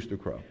first rooster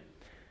crow.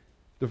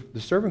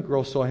 The servant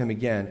girl saw him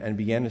again and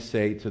began to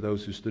say to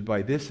those who stood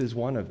by, "This is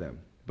one of them."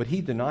 But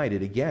he denied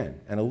it again.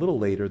 And a little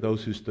later,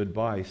 those who stood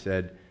by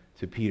said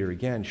to Peter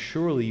again,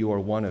 "Surely you are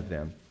one of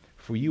them,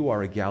 for you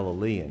are a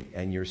Galilean,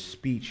 and your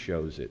speech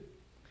shows it."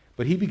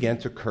 But he began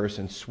to curse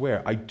and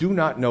swear, "I do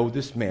not know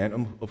this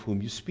man of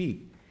whom you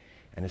speak."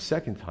 And a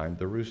second time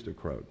the rooster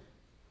crowed.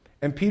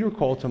 And Peter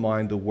called to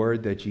mind the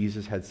word that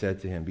Jesus had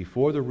said to him,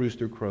 "Before the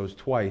rooster crows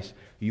twice,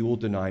 you will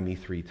deny me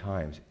 3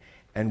 times."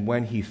 And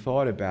when he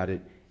thought about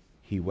it,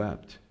 he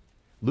wept.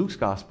 Luke's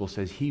gospel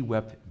says he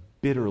wept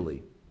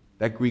bitterly.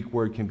 That Greek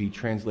word can be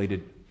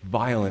translated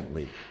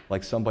violently,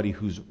 like somebody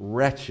who's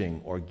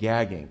retching or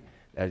gagging.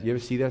 You ever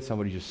see that?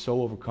 Somebody just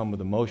so overcome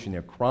with emotion,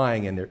 they're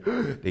crying and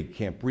they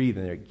can't breathe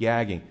and they're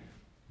gagging.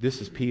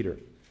 This is Peter.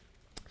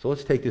 So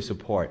let's take this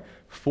apart.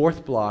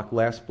 Fourth block,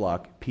 last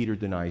block, Peter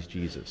denies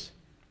Jesus.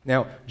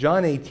 Now,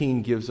 John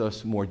 18 gives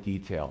us more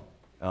detail.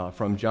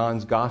 From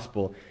John's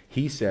gospel,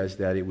 he says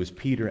that it was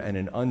Peter and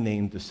an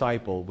unnamed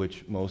disciple,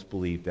 which most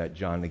believe that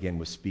John, again,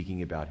 was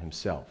speaking about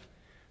himself,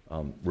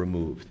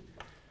 removed.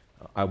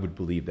 I would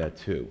believe that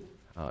too.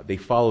 They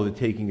follow the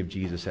taking of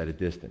Jesus at a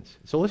distance.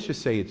 So let's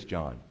just say it's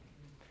John.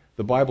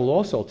 The Bible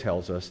also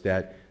tells us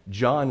that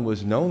John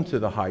was known to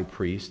the high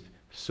priest,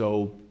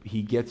 so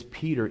he gets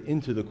Peter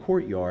into the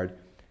courtyard,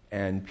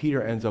 and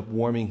Peter ends up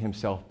warming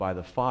himself by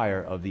the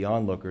fire of the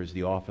onlookers,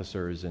 the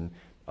officers, and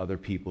other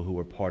people who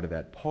were part of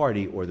that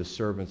party, or the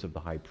servants of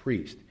the high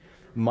priest.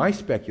 My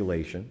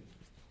speculation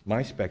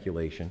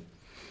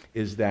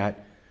is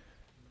that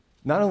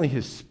not only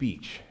his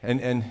speech, and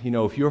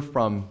if you're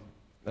from,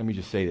 let me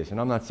just say this, and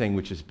I'm not saying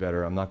which is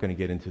better, I'm not going to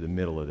get into the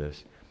middle of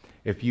this.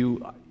 If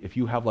you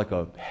have like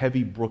a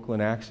heavy Brooklyn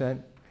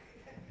accent,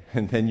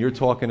 and then you're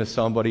talking to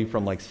somebody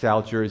from like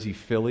South Jersey,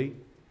 Philly,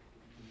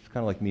 it's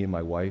kind of like me and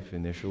my wife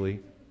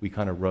initially. We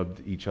kind of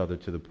rubbed each other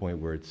to the point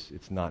where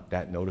it's not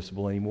that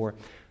noticeable anymore.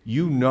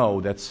 You know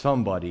that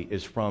somebody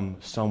is from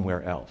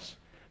somewhere else.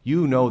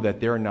 You know that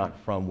they're not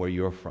from where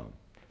you're from.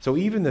 So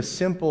even the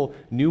simple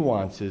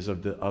nuances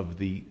of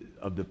the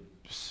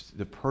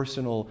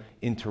personal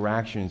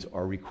interactions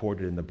are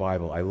recorded in the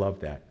Bible. I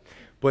love that.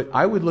 But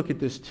I would look at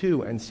this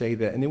too and say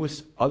that, and there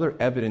was other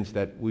evidence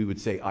that we would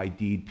say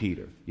ID'd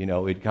Peter.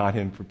 It got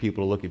him for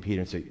people to look at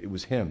Peter and say, it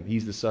was him,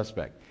 he's the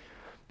suspect.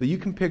 But you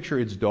can picture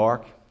it's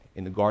dark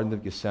in the Garden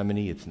of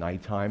Gethsemane, it's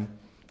nighttime.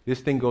 This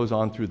thing goes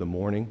on through the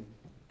morning,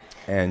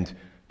 and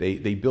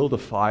they build a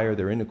fire,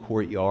 they're in the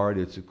courtyard,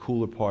 it's a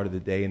cooler part of the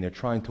day, and they're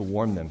trying to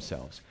warm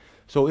themselves.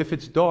 So if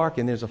it's dark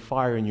and there's a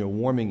fire and you're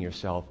warming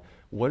yourself,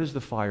 what does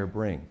the fire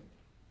bring?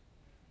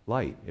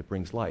 Light. It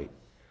brings light.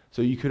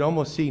 So you could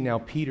almost see now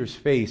Peter's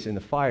face in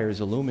the fire is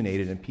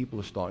illuminated and people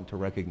are starting to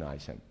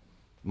recognize him.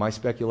 My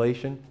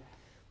speculation,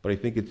 but I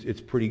think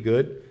it's pretty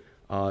good.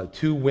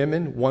 2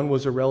 women, one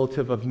was a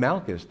relative of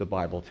Malchus, the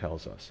Bible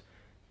tells us.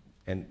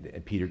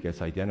 And Peter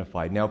gets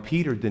identified. Now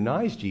Peter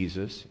denies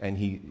Jesus, and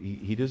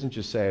he doesn't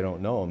just say, "I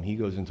don't know him." He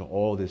goes into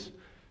all this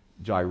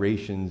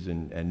gyrations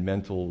and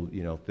mental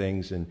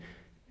things,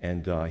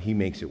 and he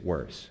makes it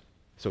worse.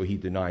 So he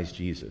denies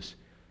Jesus.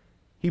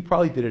 He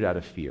probably did it out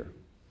of fear.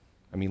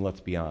 I mean, let's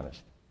be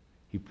honest.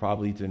 He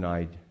probably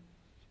denied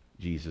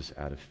Jesus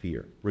out of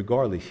fear.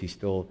 Regardless, he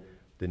still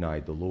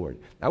denied the Lord.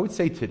 I would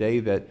say today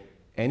that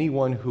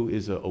anyone who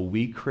is a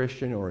weak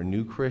Christian or a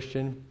new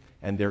Christian,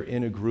 and they're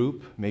in a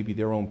group, maybe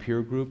their own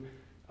peer group,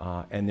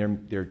 and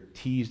they're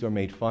teased or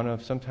made fun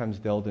of, sometimes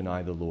they'll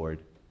deny the Lord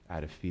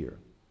out of fear,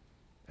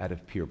 out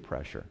of peer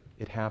pressure.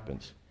 It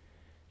happens.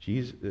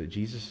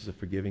 Jesus is a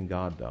forgiving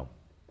God, though.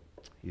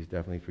 He's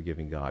definitely a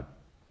forgiving God.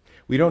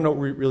 We don't know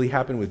what really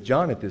happened with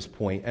John at this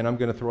point, and I'm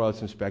going to throw out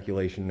some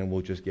speculation, and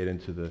we'll just get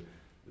into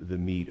the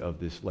meat of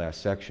this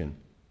last section.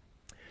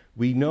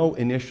 We know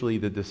initially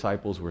the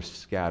disciples were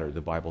scattered.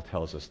 The Bible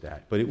tells us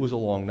that. But it was a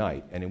long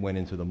night, and it went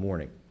into the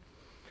morning.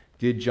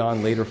 Did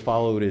John later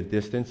follow at a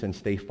distance and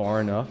stay far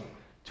enough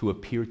to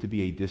appear to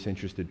be a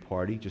disinterested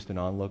party, just an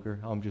onlooker?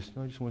 I just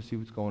want to see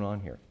what's going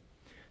on here.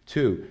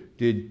 2,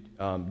 did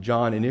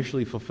John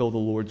initially fulfill the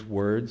Lord's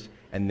words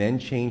and then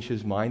change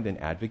his mind and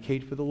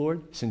advocate for the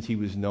Lord? Since he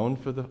was known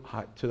to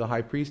the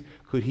high priest,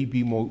 could he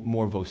be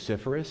more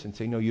vociferous and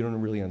say, no, you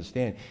don't really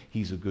understand.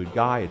 He's a good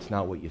guy. It's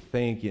not what you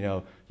think.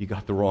 You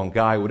got the wrong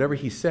guy. Whatever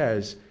he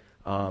says,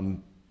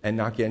 and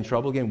not get in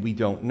trouble again, we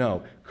don't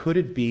know. Could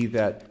it be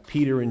that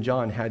Peter and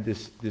John had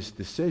this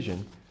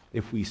decision,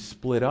 if we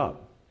split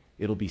up,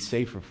 it'll be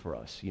safer for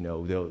us.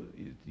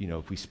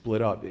 If we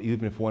split up,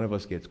 even if one of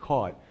us gets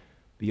caught,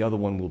 the other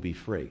one will be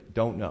free.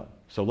 Don't know.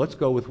 So let's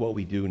go with what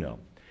we do know.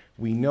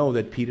 We know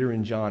that Peter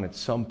and John at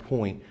some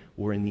point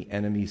were in the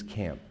enemy's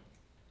camp.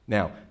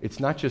 Now, it's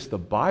not just the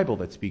Bible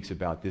that speaks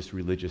about this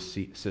religious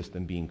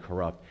system being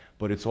corrupt,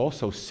 but it's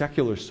also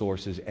secular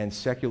sources and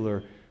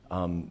secular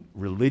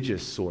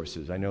religious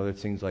sources. I know that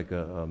seems like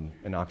an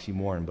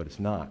oxymoron, but it's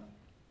not.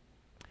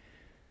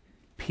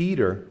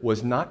 Peter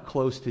was not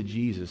close to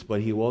Jesus,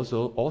 but he was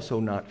also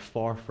not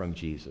far from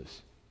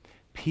Jesus.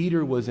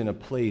 Peter was in a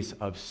place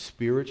of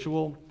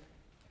spiritual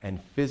and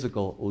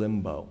physical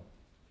limbo,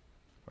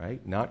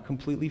 right? Not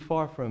completely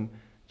far from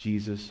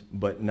Jesus,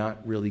 but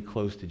not really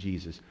close to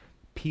Jesus.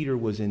 Peter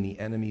was in the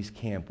enemy's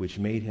camp, which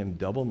made him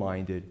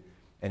double-minded,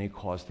 and it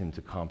caused him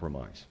to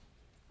compromise.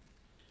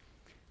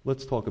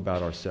 Let's talk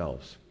about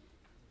ourselves.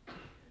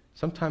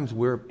 Sometimes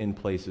we're in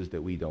places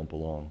that we don't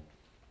belong,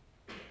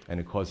 and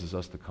it causes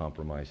us to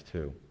compromise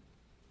too.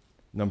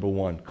 Number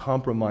 1,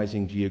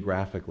 compromising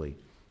geographically.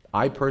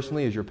 I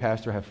personally, as your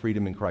pastor, have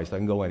freedom in Christ. I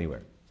can go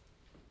anywhere.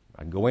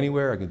 I can go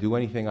anywhere. I can do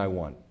anything I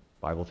want.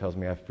 The Bible tells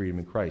me I have freedom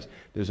in Christ.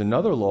 There's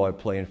another law at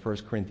play in 1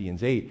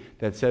 Corinthians 8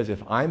 that says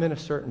if I'm in a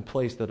certain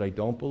place that I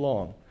don't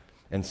belong,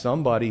 and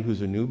somebody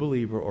who's a new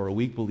believer or a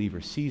weak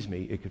believer sees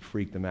me, it could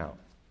freak them out.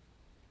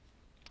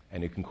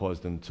 And it can cause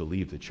them to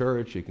leave the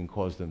church. It can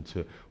cause them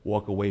to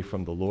walk away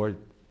from the Lord.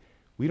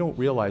 We don't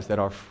realize that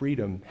our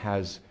freedom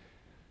has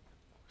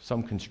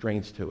some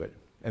constraints to it,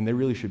 and they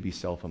really should be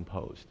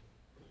self-imposed.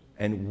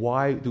 And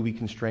why do we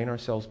constrain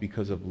ourselves?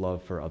 Because of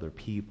love for other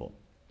people,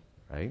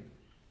 right?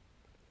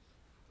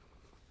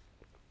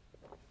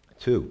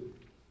 2,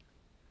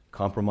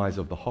 compromise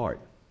of the heart.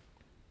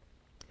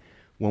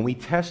 When we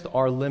test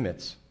our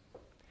limits,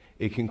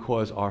 it can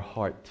cause our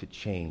heart to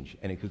change,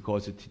 and it could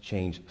cause it to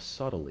change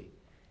subtly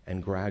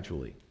and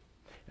gradually.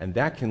 And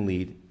that can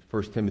lead,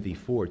 1 Timothy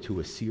 4, to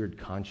a seared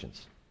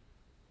conscience.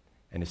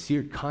 And a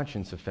seared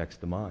conscience affects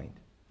the mind.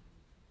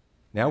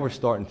 Now we're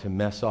starting to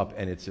mess up,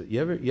 and it's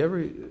you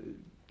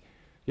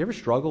ever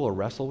struggle or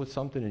wrestle with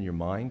something in your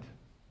mind?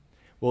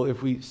 Well,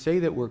 if we say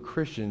that we're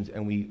Christians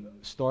and we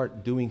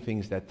start doing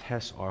things that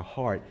test our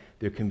heart,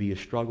 there can be a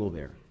struggle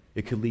there.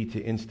 It could lead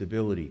to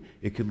instability.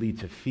 It could lead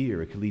to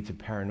fear. It could lead to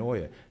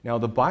paranoia. Now,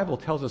 the Bible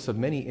tells us of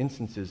many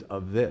instances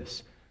of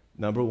this.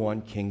 Number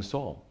 1, King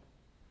Saul.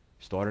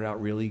 Started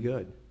out really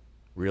good,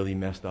 really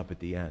messed up at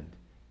the end.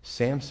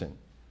 Samson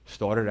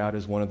started out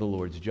as one of the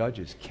Lord's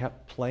judges,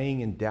 kept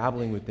playing and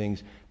dabbling with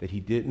things that he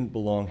didn't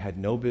belong, had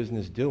no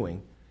business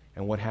doing,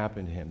 and what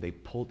happened to him? They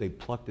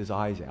plucked his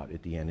eyes out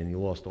at the end, and he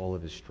lost all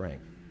of his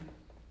strength.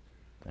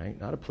 Right?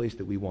 Not a place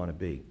that we want to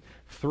be.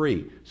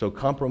 3, so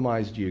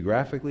compromise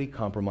geographically,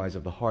 compromise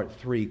of the heart.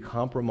 3,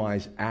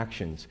 compromise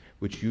actions,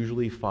 which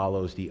usually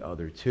follows the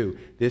other 2.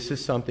 This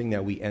is something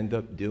that we end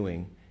up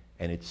doing,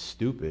 and it's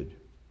stupid,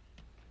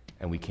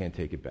 and we can't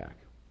take it back.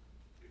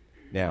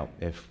 Now,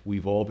 if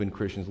we've all been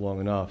Christians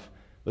long enough,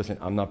 listen,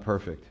 I'm not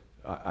perfect.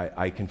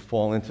 I can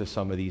fall into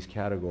some of these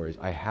categories.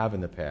 I have in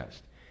the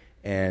past.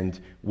 And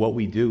what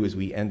we do is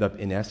we end up,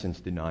 in essence,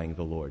 denying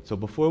the Lord. So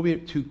before we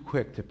get too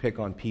quick to pick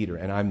on Peter,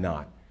 and I'm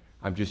not,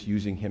 I'm just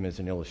using him as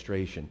an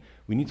illustration,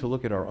 we need to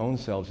look at our own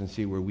selves and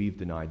see where we've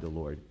denied the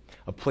Lord.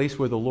 A place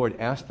where the Lord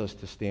asked us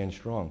to stand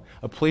strong.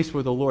 A place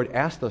where the Lord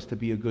asked us to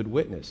be a good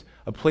witness.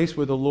 A place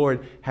where the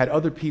Lord had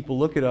other people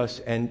look at us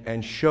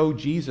and show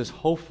Jesus,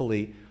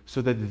 hopefully,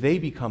 so that they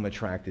become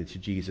attracted to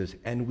Jesus,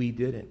 and we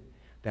didn't.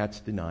 That's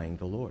denying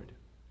the Lord.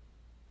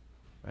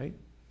 Right?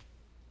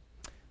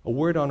 A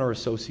word on our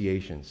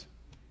associations.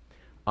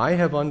 I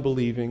have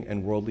unbelieving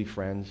and worldly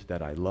friends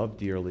that I love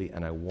dearly,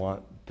 and I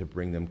want to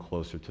bring them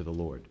closer to the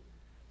Lord.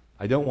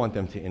 I don't want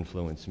them to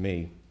influence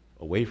me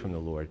away from the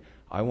Lord.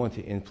 I want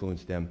to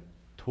influence them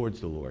towards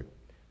the Lord.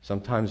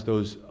 Sometimes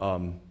those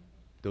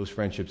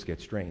friendships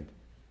get strained.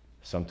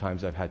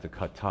 Sometimes I've had to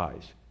cut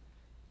ties,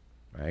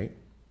 right?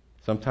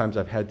 Sometimes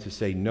I've had to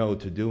say no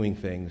to doing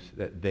things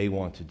that they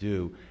want to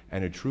do,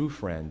 and a true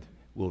friend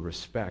will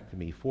respect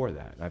me for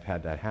that. I've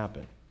had that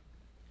happen.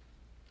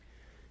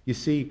 You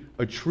see,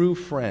 a true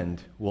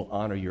friend will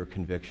honor your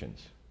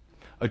convictions.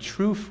 A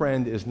true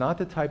friend is not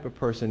the type of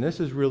person, this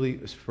is really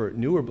for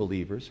newer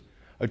believers,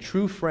 a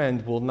true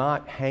friend will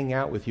not hang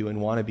out with you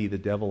and want to be the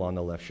devil on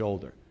the left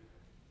shoulder.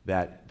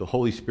 That the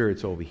Holy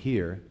Spirit's over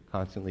here,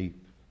 constantly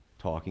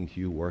talking to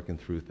you, working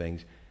through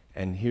things,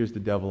 and here's the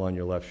devil on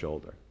your left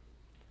shoulder.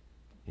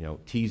 You know,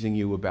 teasing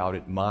you about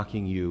it,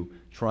 mocking you,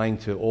 trying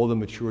to, all the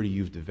maturity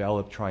you've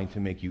developed, trying to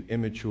make you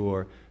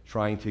immature,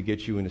 trying to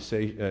get you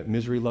into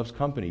misery loves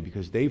company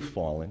because they've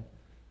fallen,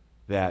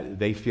 that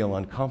they feel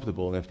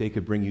uncomfortable, and if they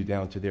could bring you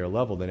down to their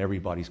level, then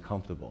everybody's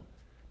comfortable.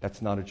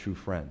 That's not a true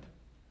friend,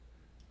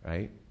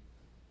 right?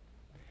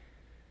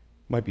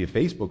 Might be a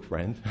Facebook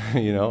friend.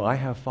 You know, I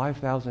have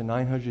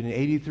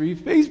 5,983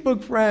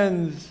 Facebook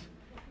friends.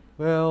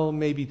 Well,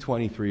 maybe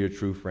 23 are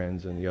true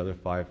friends, and the other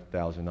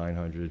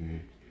 5,900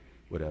 and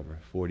whatever,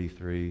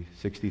 43,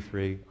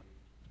 63,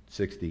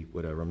 60,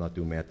 whatever, I'm not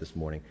doing math this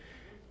morning,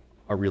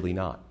 are really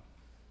not.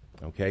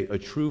 Okay? A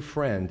true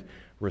friend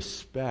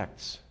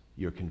respects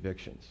your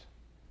convictions.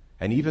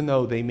 And even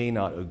though they may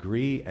not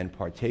agree and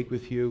partake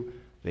with you,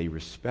 they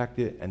respect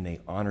it and they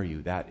honor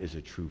you. That is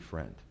a true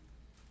friend.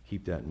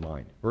 Keep that in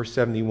mind. Verse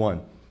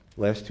 71,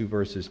 last two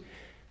verses.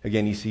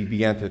 Again, he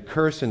began to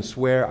curse and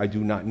swear, I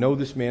do not know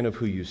this man of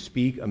who you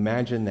speak.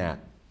 Imagine that.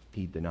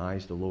 He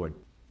denies the Lord.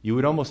 You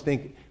would almost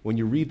think, when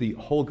you read the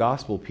whole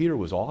gospel, Peter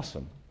was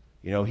awesome.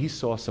 You know, he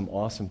saw some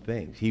awesome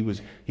things. He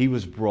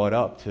was brought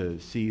up to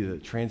see the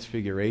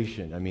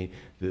transfiguration. I mean,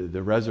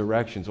 the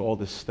resurrections, all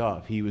this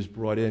stuff. He was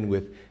brought in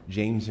with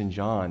James and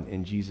John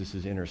in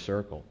Jesus' inner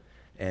circle.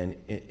 And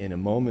in a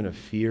moment of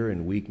fear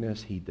and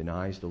weakness, he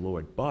denies the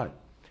Lord. But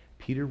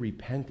Peter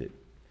repented,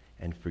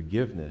 and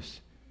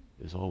forgiveness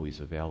is always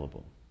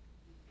available.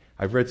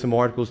 I've read some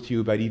articles to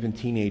you about even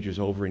teenagers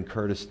over in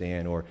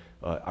Kurdistan or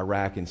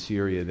Iraq and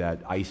Syria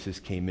that ISIS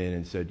came in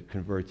and said,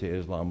 convert to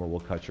Islam or we'll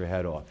cut your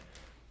head off.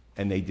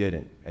 And they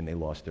didn't, and they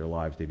lost their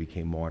lives. They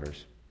became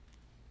martyrs.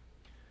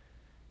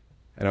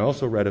 And I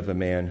also read of a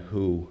man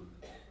who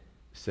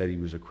said he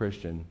was a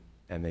Christian,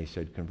 and they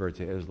said, convert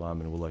to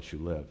Islam and we'll let you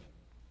live.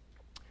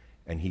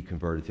 And he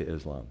converted to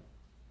Islam.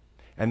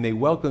 And they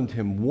welcomed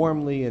him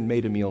warmly and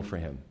made a meal for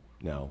him.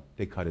 No,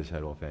 they cut his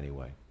head off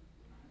anyway.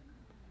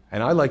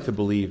 And I like to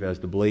believe, as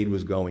the blade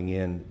was going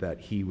in, that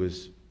he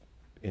was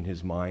in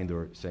his mind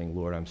or saying,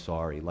 Lord, I'm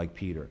sorry, like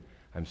Peter.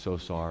 I'm so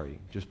sorry,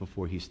 just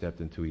before he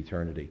stepped into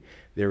eternity.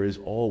 There is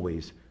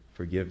always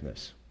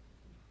forgiveness.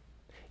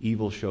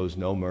 Evil shows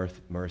no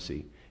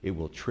mercy. It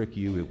will trick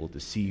you, it will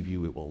deceive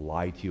you, it will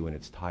lie to you, and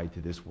it's tied to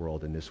this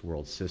world and this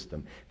world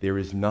system. There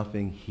is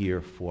nothing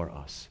here for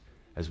us,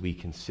 as we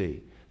can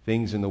see.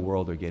 Things in the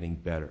world are getting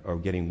better, or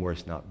getting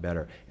worse, not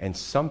better. And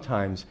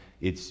sometimes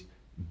it's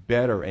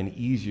better and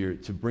easier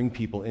to bring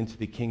people into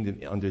the kingdom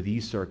under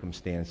these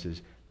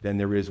circumstances than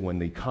there is when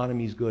the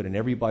economy's good and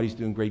everybody's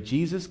doing great.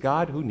 Jesus,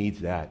 God, who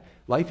needs that?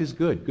 Life is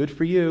good. Good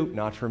for you,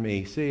 not for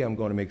me. See, I'm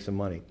going to make some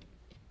money.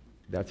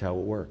 That's how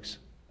it works.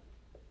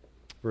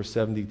 Verse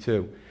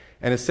 72.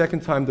 And a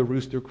second time the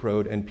rooster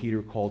crowed, and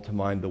Peter called to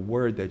mind the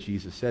word that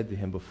Jesus said to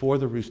him, before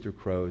the rooster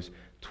crows,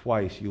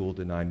 twice you will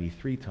deny me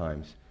 3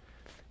 times.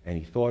 And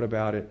he thought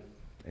about it,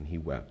 and he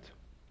wept.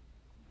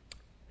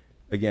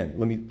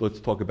 Again, let's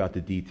talk about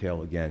the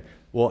detail again.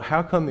 Well,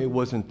 how come it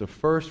wasn't the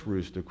first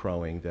rooster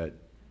crowing that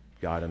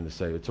got him to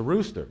say, it's a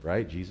rooster,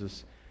 right?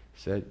 Jesus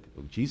said,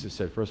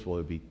 first of all, it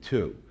would be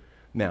 2.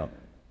 Now,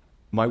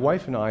 my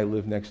wife and I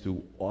live next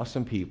to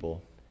awesome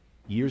people.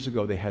 Years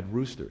ago, they had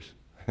roosters.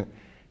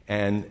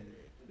 And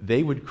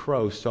they would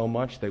crow so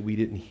much that we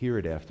didn't hear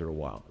it after a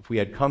while. If we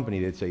had company,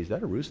 they'd say, is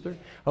that a rooster?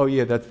 Oh,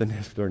 yeah, that's the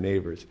next door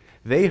neighbors.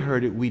 They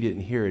heard it, we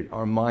didn't hear it.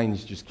 Our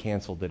minds just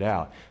canceled it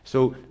out.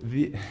 So,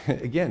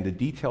 again, the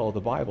detail of the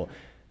Bible.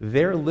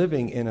 They're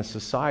living in a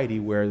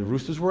society where the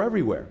roosters were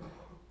everywhere.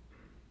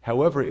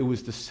 However, it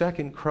was the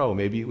second crow.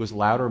 Maybe it was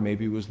louder,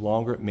 maybe it was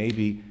longer,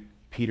 maybe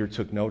Peter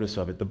took notice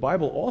of it. The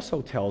Bible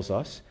also tells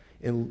us,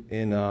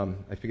 in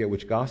I forget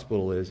which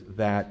gospel it is,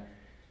 that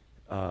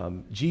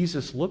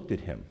Jesus looked at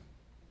him.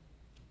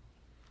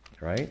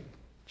 Right?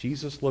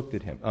 Jesus looked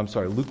at him. I'm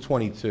sorry, Luke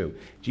 22.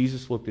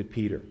 Jesus looked at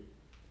Peter.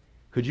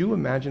 Could you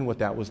imagine what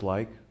that was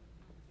like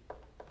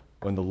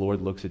when the Lord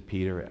looks at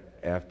Peter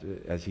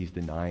as he's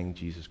denying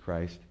Jesus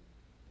Christ?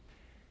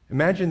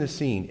 Imagine the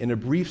scene. In a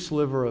brief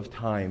sliver of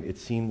time, it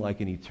seemed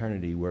like an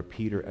eternity where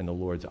Peter and the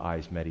Lord's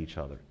eyes met each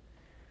other.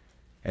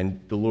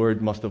 And the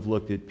Lord must have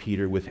looked at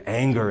Peter with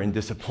anger and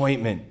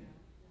disappointment.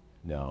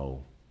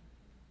 No.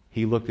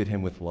 He looked at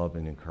him with love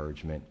and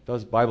encouragement. The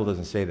Bible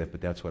doesn't say that, but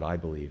that's what I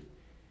believe.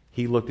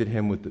 He looked at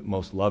him with the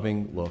most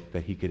loving look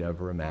that he could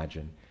ever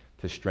imagine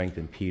to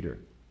strengthen Peter,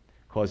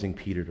 causing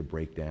Peter to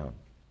break down.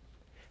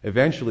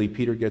 Eventually,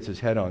 Peter gets his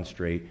head on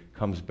straight,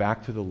 comes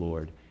back to the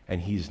Lord,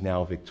 and he's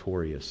now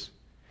victorious.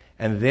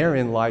 And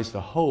therein lies the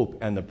hope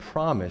and the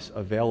promise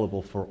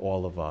available for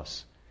all of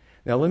us,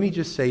 Now, let me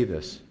just say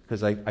this,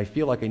 because I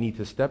feel like I need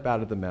to step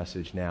out of the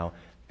message now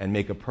and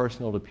make a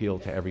personal appeal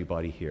to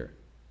everybody here.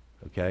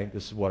 Okay?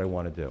 This is what I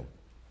want to do.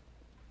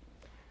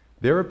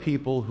 There are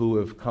people who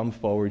have come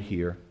forward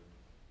here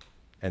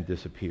and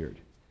disappeared.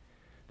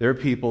 There are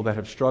people that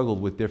have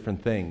struggled with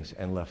different things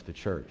and left the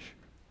church.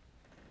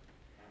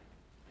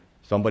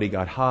 Somebody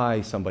got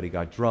high, somebody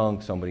got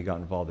drunk, somebody got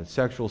involved in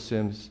sexual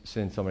sin,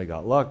 somebody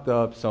got locked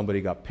up,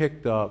 somebody got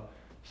picked up,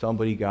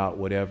 somebody got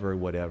whatever.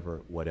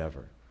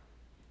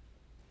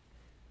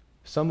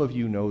 Some of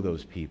you know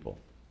those people.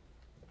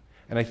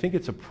 And I think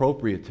it's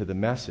appropriate to the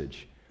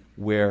message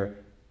where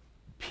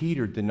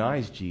Peter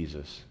denies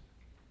Jesus.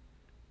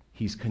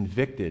 He's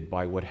convicted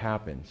by what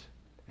happens,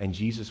 and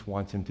Jesus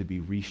wants him to be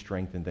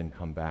re-strengthened and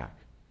come back.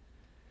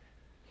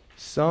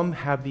 Some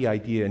have the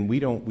idea, and we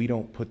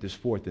don't put this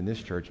forth in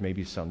this church,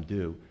 maybe some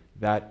do,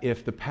 that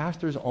if the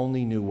pastors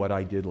only knew what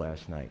I did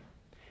last night,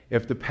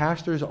 if the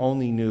pastors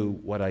only knew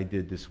what I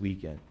did this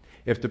weekend,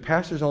 if the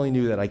pastors only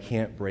knew that I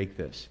can't break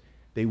this,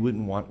 they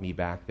wouldn't want me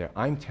back there.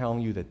 I'm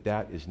telling you that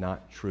that is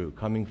not true.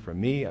 Coming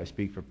from me, I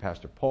speak for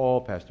Pastor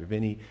Paul, Pastor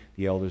Vinny,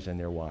 the elders and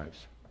their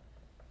wives.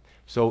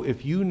 So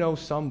if you know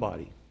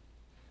somebody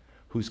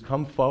who's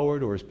come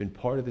forward or has been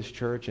part of this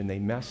church and they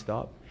messed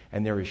up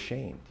and they're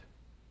ashamed,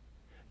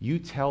 you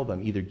tell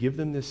them, either give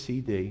them this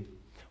CD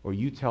or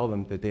you tell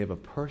them that they have a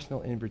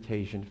personal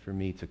invitation for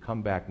me to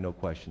come back, no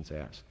questions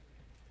asked.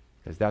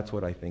 Because that's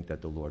what I think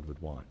that the Lord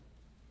would want.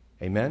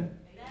 Amen?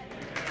 Amen.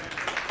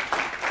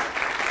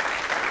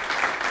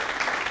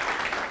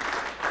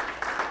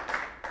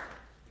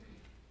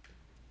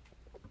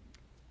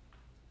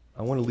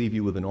 I want to leave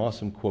you with an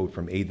awesome quote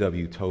from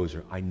A.W.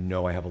 Tozer. I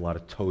know I have a lot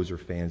of Tozer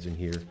fans in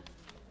here.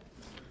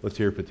 Let's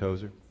hear it for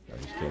Tozer. I'm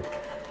just kidding.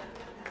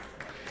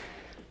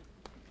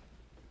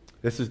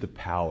 This is the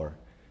power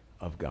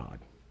of God.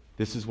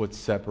 This is what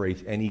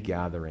separates any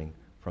gathering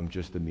from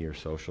just a mere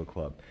social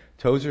club.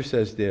 Tozer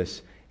says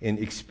this in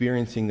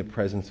Experiencing the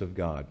Presence of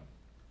God.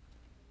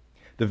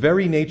 The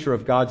very nature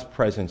of God's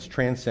presence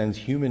transcends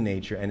human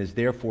nature and is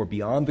therefore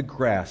beyond the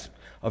grasp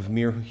of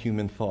mere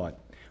human thought.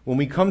 When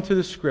we come to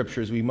the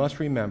Scriptures, we must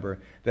remember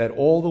that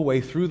all the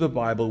way through the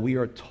Bible we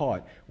are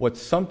taught what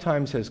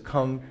sometimes has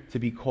come to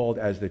be called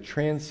as the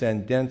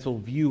transcendental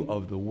view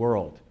of the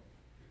world.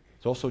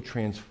 It's also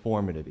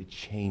transformative. It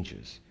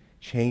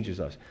changes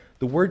us.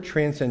 The word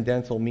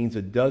transcendental means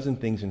a dozen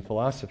things in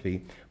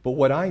philosophy, but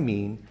what I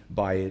mean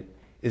by it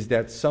is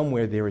that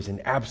somewhere there is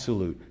an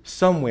absolute.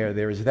 Somewhere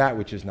there is that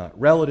which is not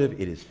relative.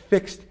 It is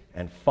fixed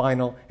and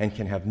final and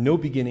can have no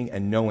beginning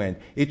and no end.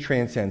 It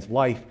transcends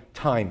life,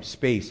 time,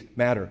 space,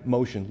 matter,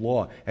 motion,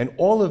 law, and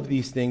all of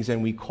these things,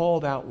 and we call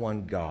that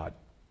one God.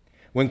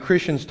 When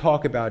Christians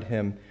talk about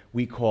him,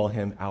 we call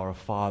him our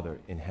Father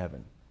in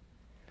heaven.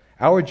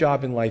 Our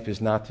job in life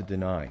is not to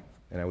deny,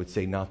 and I would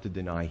say not to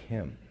deny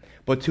him,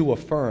 but to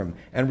affirm.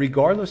 And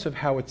regardless of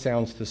how it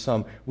sounds to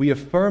some, we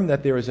affirm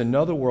that there is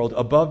another world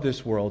above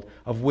this world,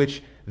 of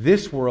which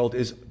this world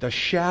is the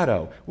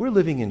shadow. We're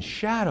living in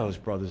shadows,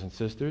 brothers and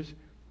sisters.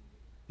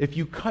 If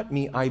you cut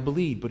me, I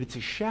bleed, but it's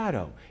a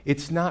shadow.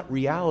 It's not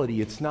reality.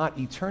 It's not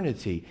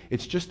eternity.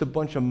 It's just a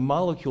bunch of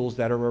molecules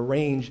that are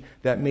arranged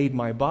that made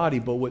my body,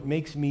 but what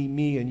makes me,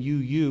 me, and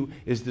you,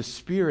 is the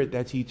spirit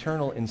that's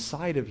eternal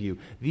inside of you.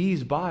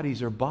 These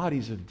bodies are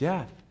bodies of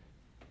death.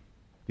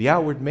 The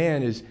outward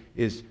man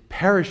is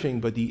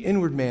perishing, but the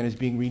inward man is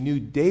being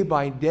renewed day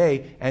by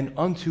day and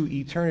unto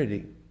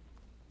eternity.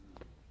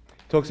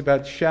 It talks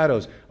about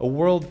shadows, a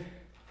world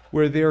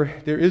where there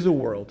is a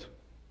world,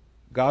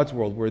 God's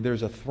world, where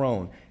there's a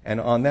throne,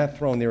 and on that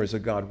throne there is a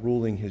God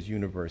ruling his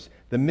universe.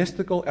 The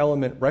mystical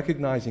element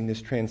recognizing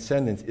this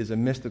transcendence is a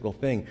mystical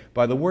thing.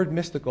 By the word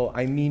mystical,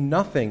 I mean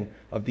nothing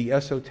of the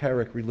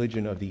esoteric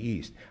religion of the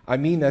East. I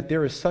mean that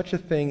there is such a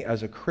thing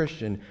as a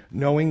Christian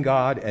knowing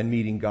God and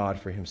meeting God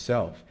for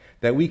himself.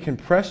 That we can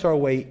press our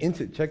way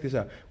into, check this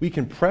out, we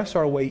can press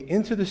our way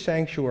into the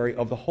sanctuary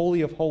of the Holy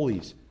of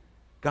Holies,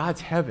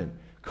 God's heaven.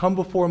 Come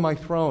before my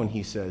throne,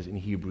 he says in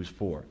Hebrews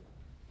 4.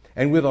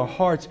 And with our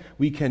hearts,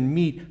 we can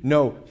meet,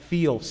 know,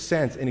 feel,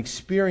 sense, and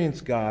experience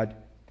God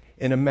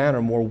in a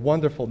manner more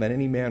wonderful than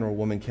any man or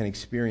woman can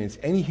experience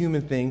any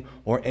human thing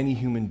or any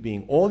human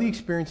being. All the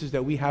experiences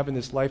that we have in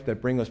this life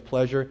that bring us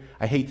pleasure,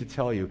 I hate to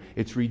tell you,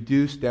 it's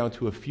reduced down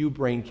to a few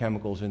brain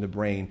chemicals in the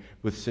brain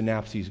with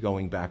synapses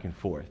going back and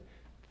forth.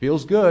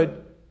 Feels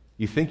good.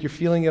 You think you're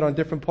feeling it on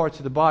different parts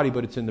of the body,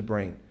 but it's in the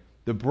brain.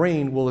 The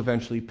brain will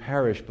eventually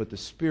perish, but the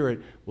spirit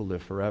will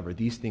live forever.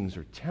 These things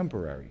are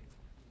temporary.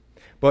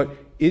 But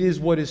it is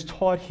what is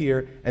taught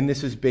here, and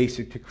this is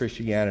basic to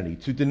Christianity.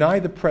 To deny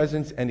the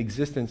presence and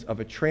existence of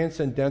a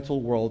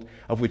transcendental world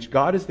of which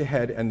God is the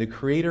head and the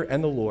creator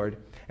and the Lord,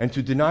 and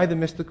to deny the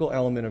mystical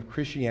element of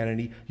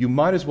Christianity, you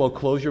might as well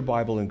close your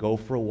Bible and go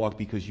for a walk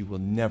because you will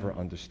never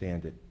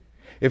understand it.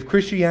 If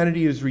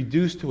Christianity is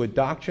reduced to a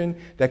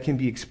doctrine that can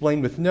be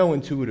explained with no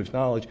intuitive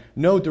knowledge,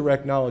 no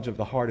direct knowledge of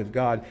the heart of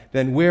God,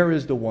 then where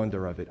is the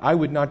wonder of it? I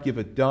would not give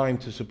a dime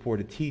to support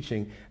a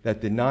teaching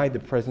that denied the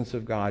presence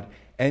of God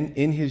and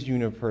in his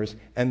universe,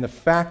 and the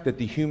fact that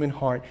the human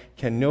heart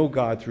can know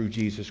God through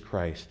Jesus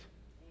Christ.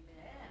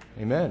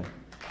 Amen.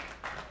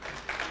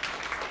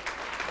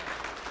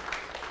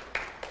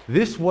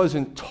 This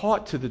wasn't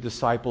taught to the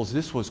disciples,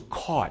 this was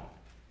caught.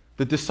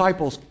 The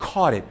disciples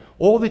caught it.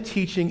 All the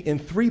teaching in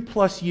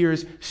 3+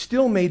 years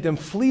still made them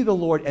flee the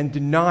Lord and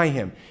deny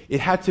him. It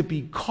had to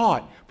be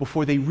caught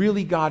before they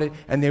really got it,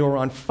 and they were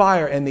on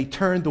fire, and they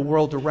turned the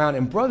world around.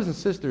 And brothers and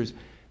sisters,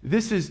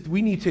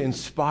 we need to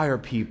inspire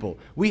people.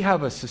 We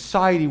have a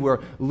society where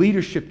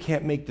leadership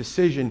can't make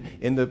decisions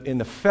in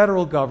the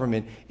federal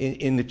government,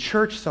 in the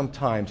church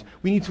sometimes.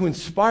 We need to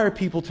inspire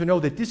people to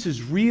know that this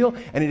is real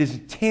and it is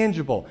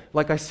tangible.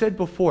 Like I said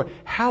before,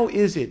 how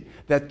is it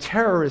that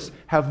terrorists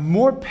have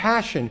more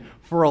passion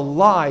for a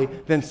lie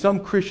than some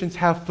Christians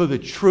have for the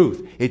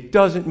truth? It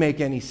doesn't make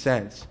any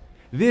sense.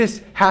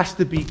 This has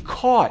to be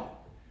caught.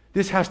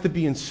 This has to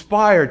be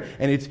inspired,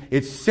 and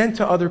it's sent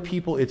to other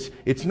people.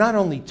 It's not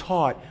only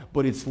taught,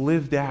 but it's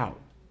lived out.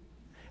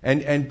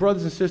 And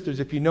brothers and sisters,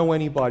 if you know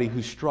anybody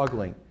who's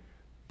struggling,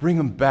 bring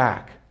them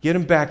back. Get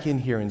them back in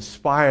here.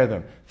 Inspire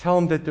them. Tell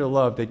them that they're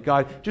loved, that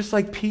God, just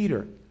like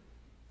Peter,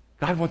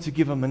 God wants to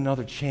give them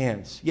another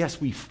chance. Yes,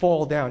 we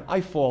fall down.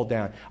 I fall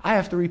down. I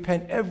have to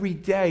repent every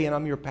day, and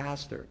I'm your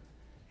pastor.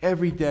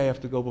 Every day I have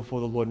to go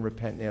before the Lord and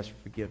repent and ask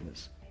for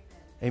forgiveness.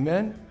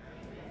 Amen?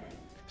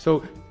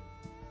 So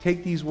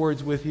take these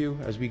words with you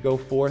as we go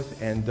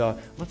forth, and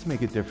let's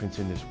make a difference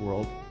in this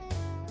world.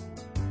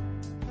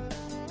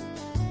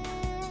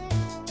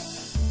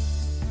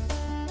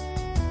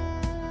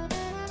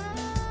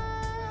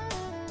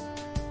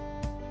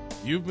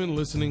 You've been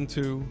listening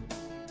to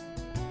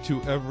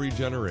Every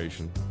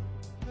Generation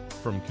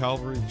from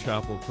Calvary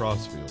Chapel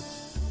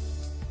Crossfields.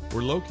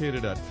 We're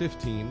located at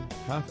 15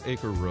 Half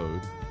Acre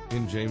Road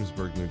in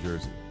Jamesburg, New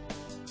Jersey.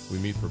 We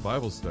meet for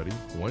Bible study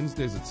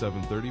Wednesdays at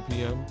 7:30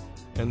 p.m.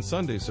 and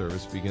Sunday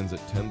service begins at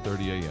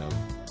 10:30 a.m.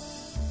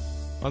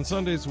 On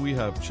Sundays, we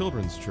have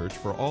children's church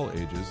for all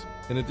ages,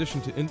 in addition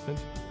to infant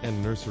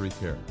and nursery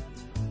care.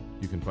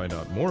 You can find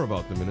out more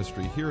about the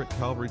ministry here at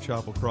Calvary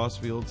Chapel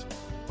Crossfields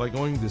by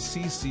going to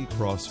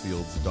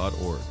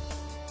cccrossfields.org.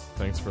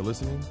 Thanks for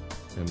listening,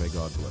 and may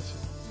God bless you.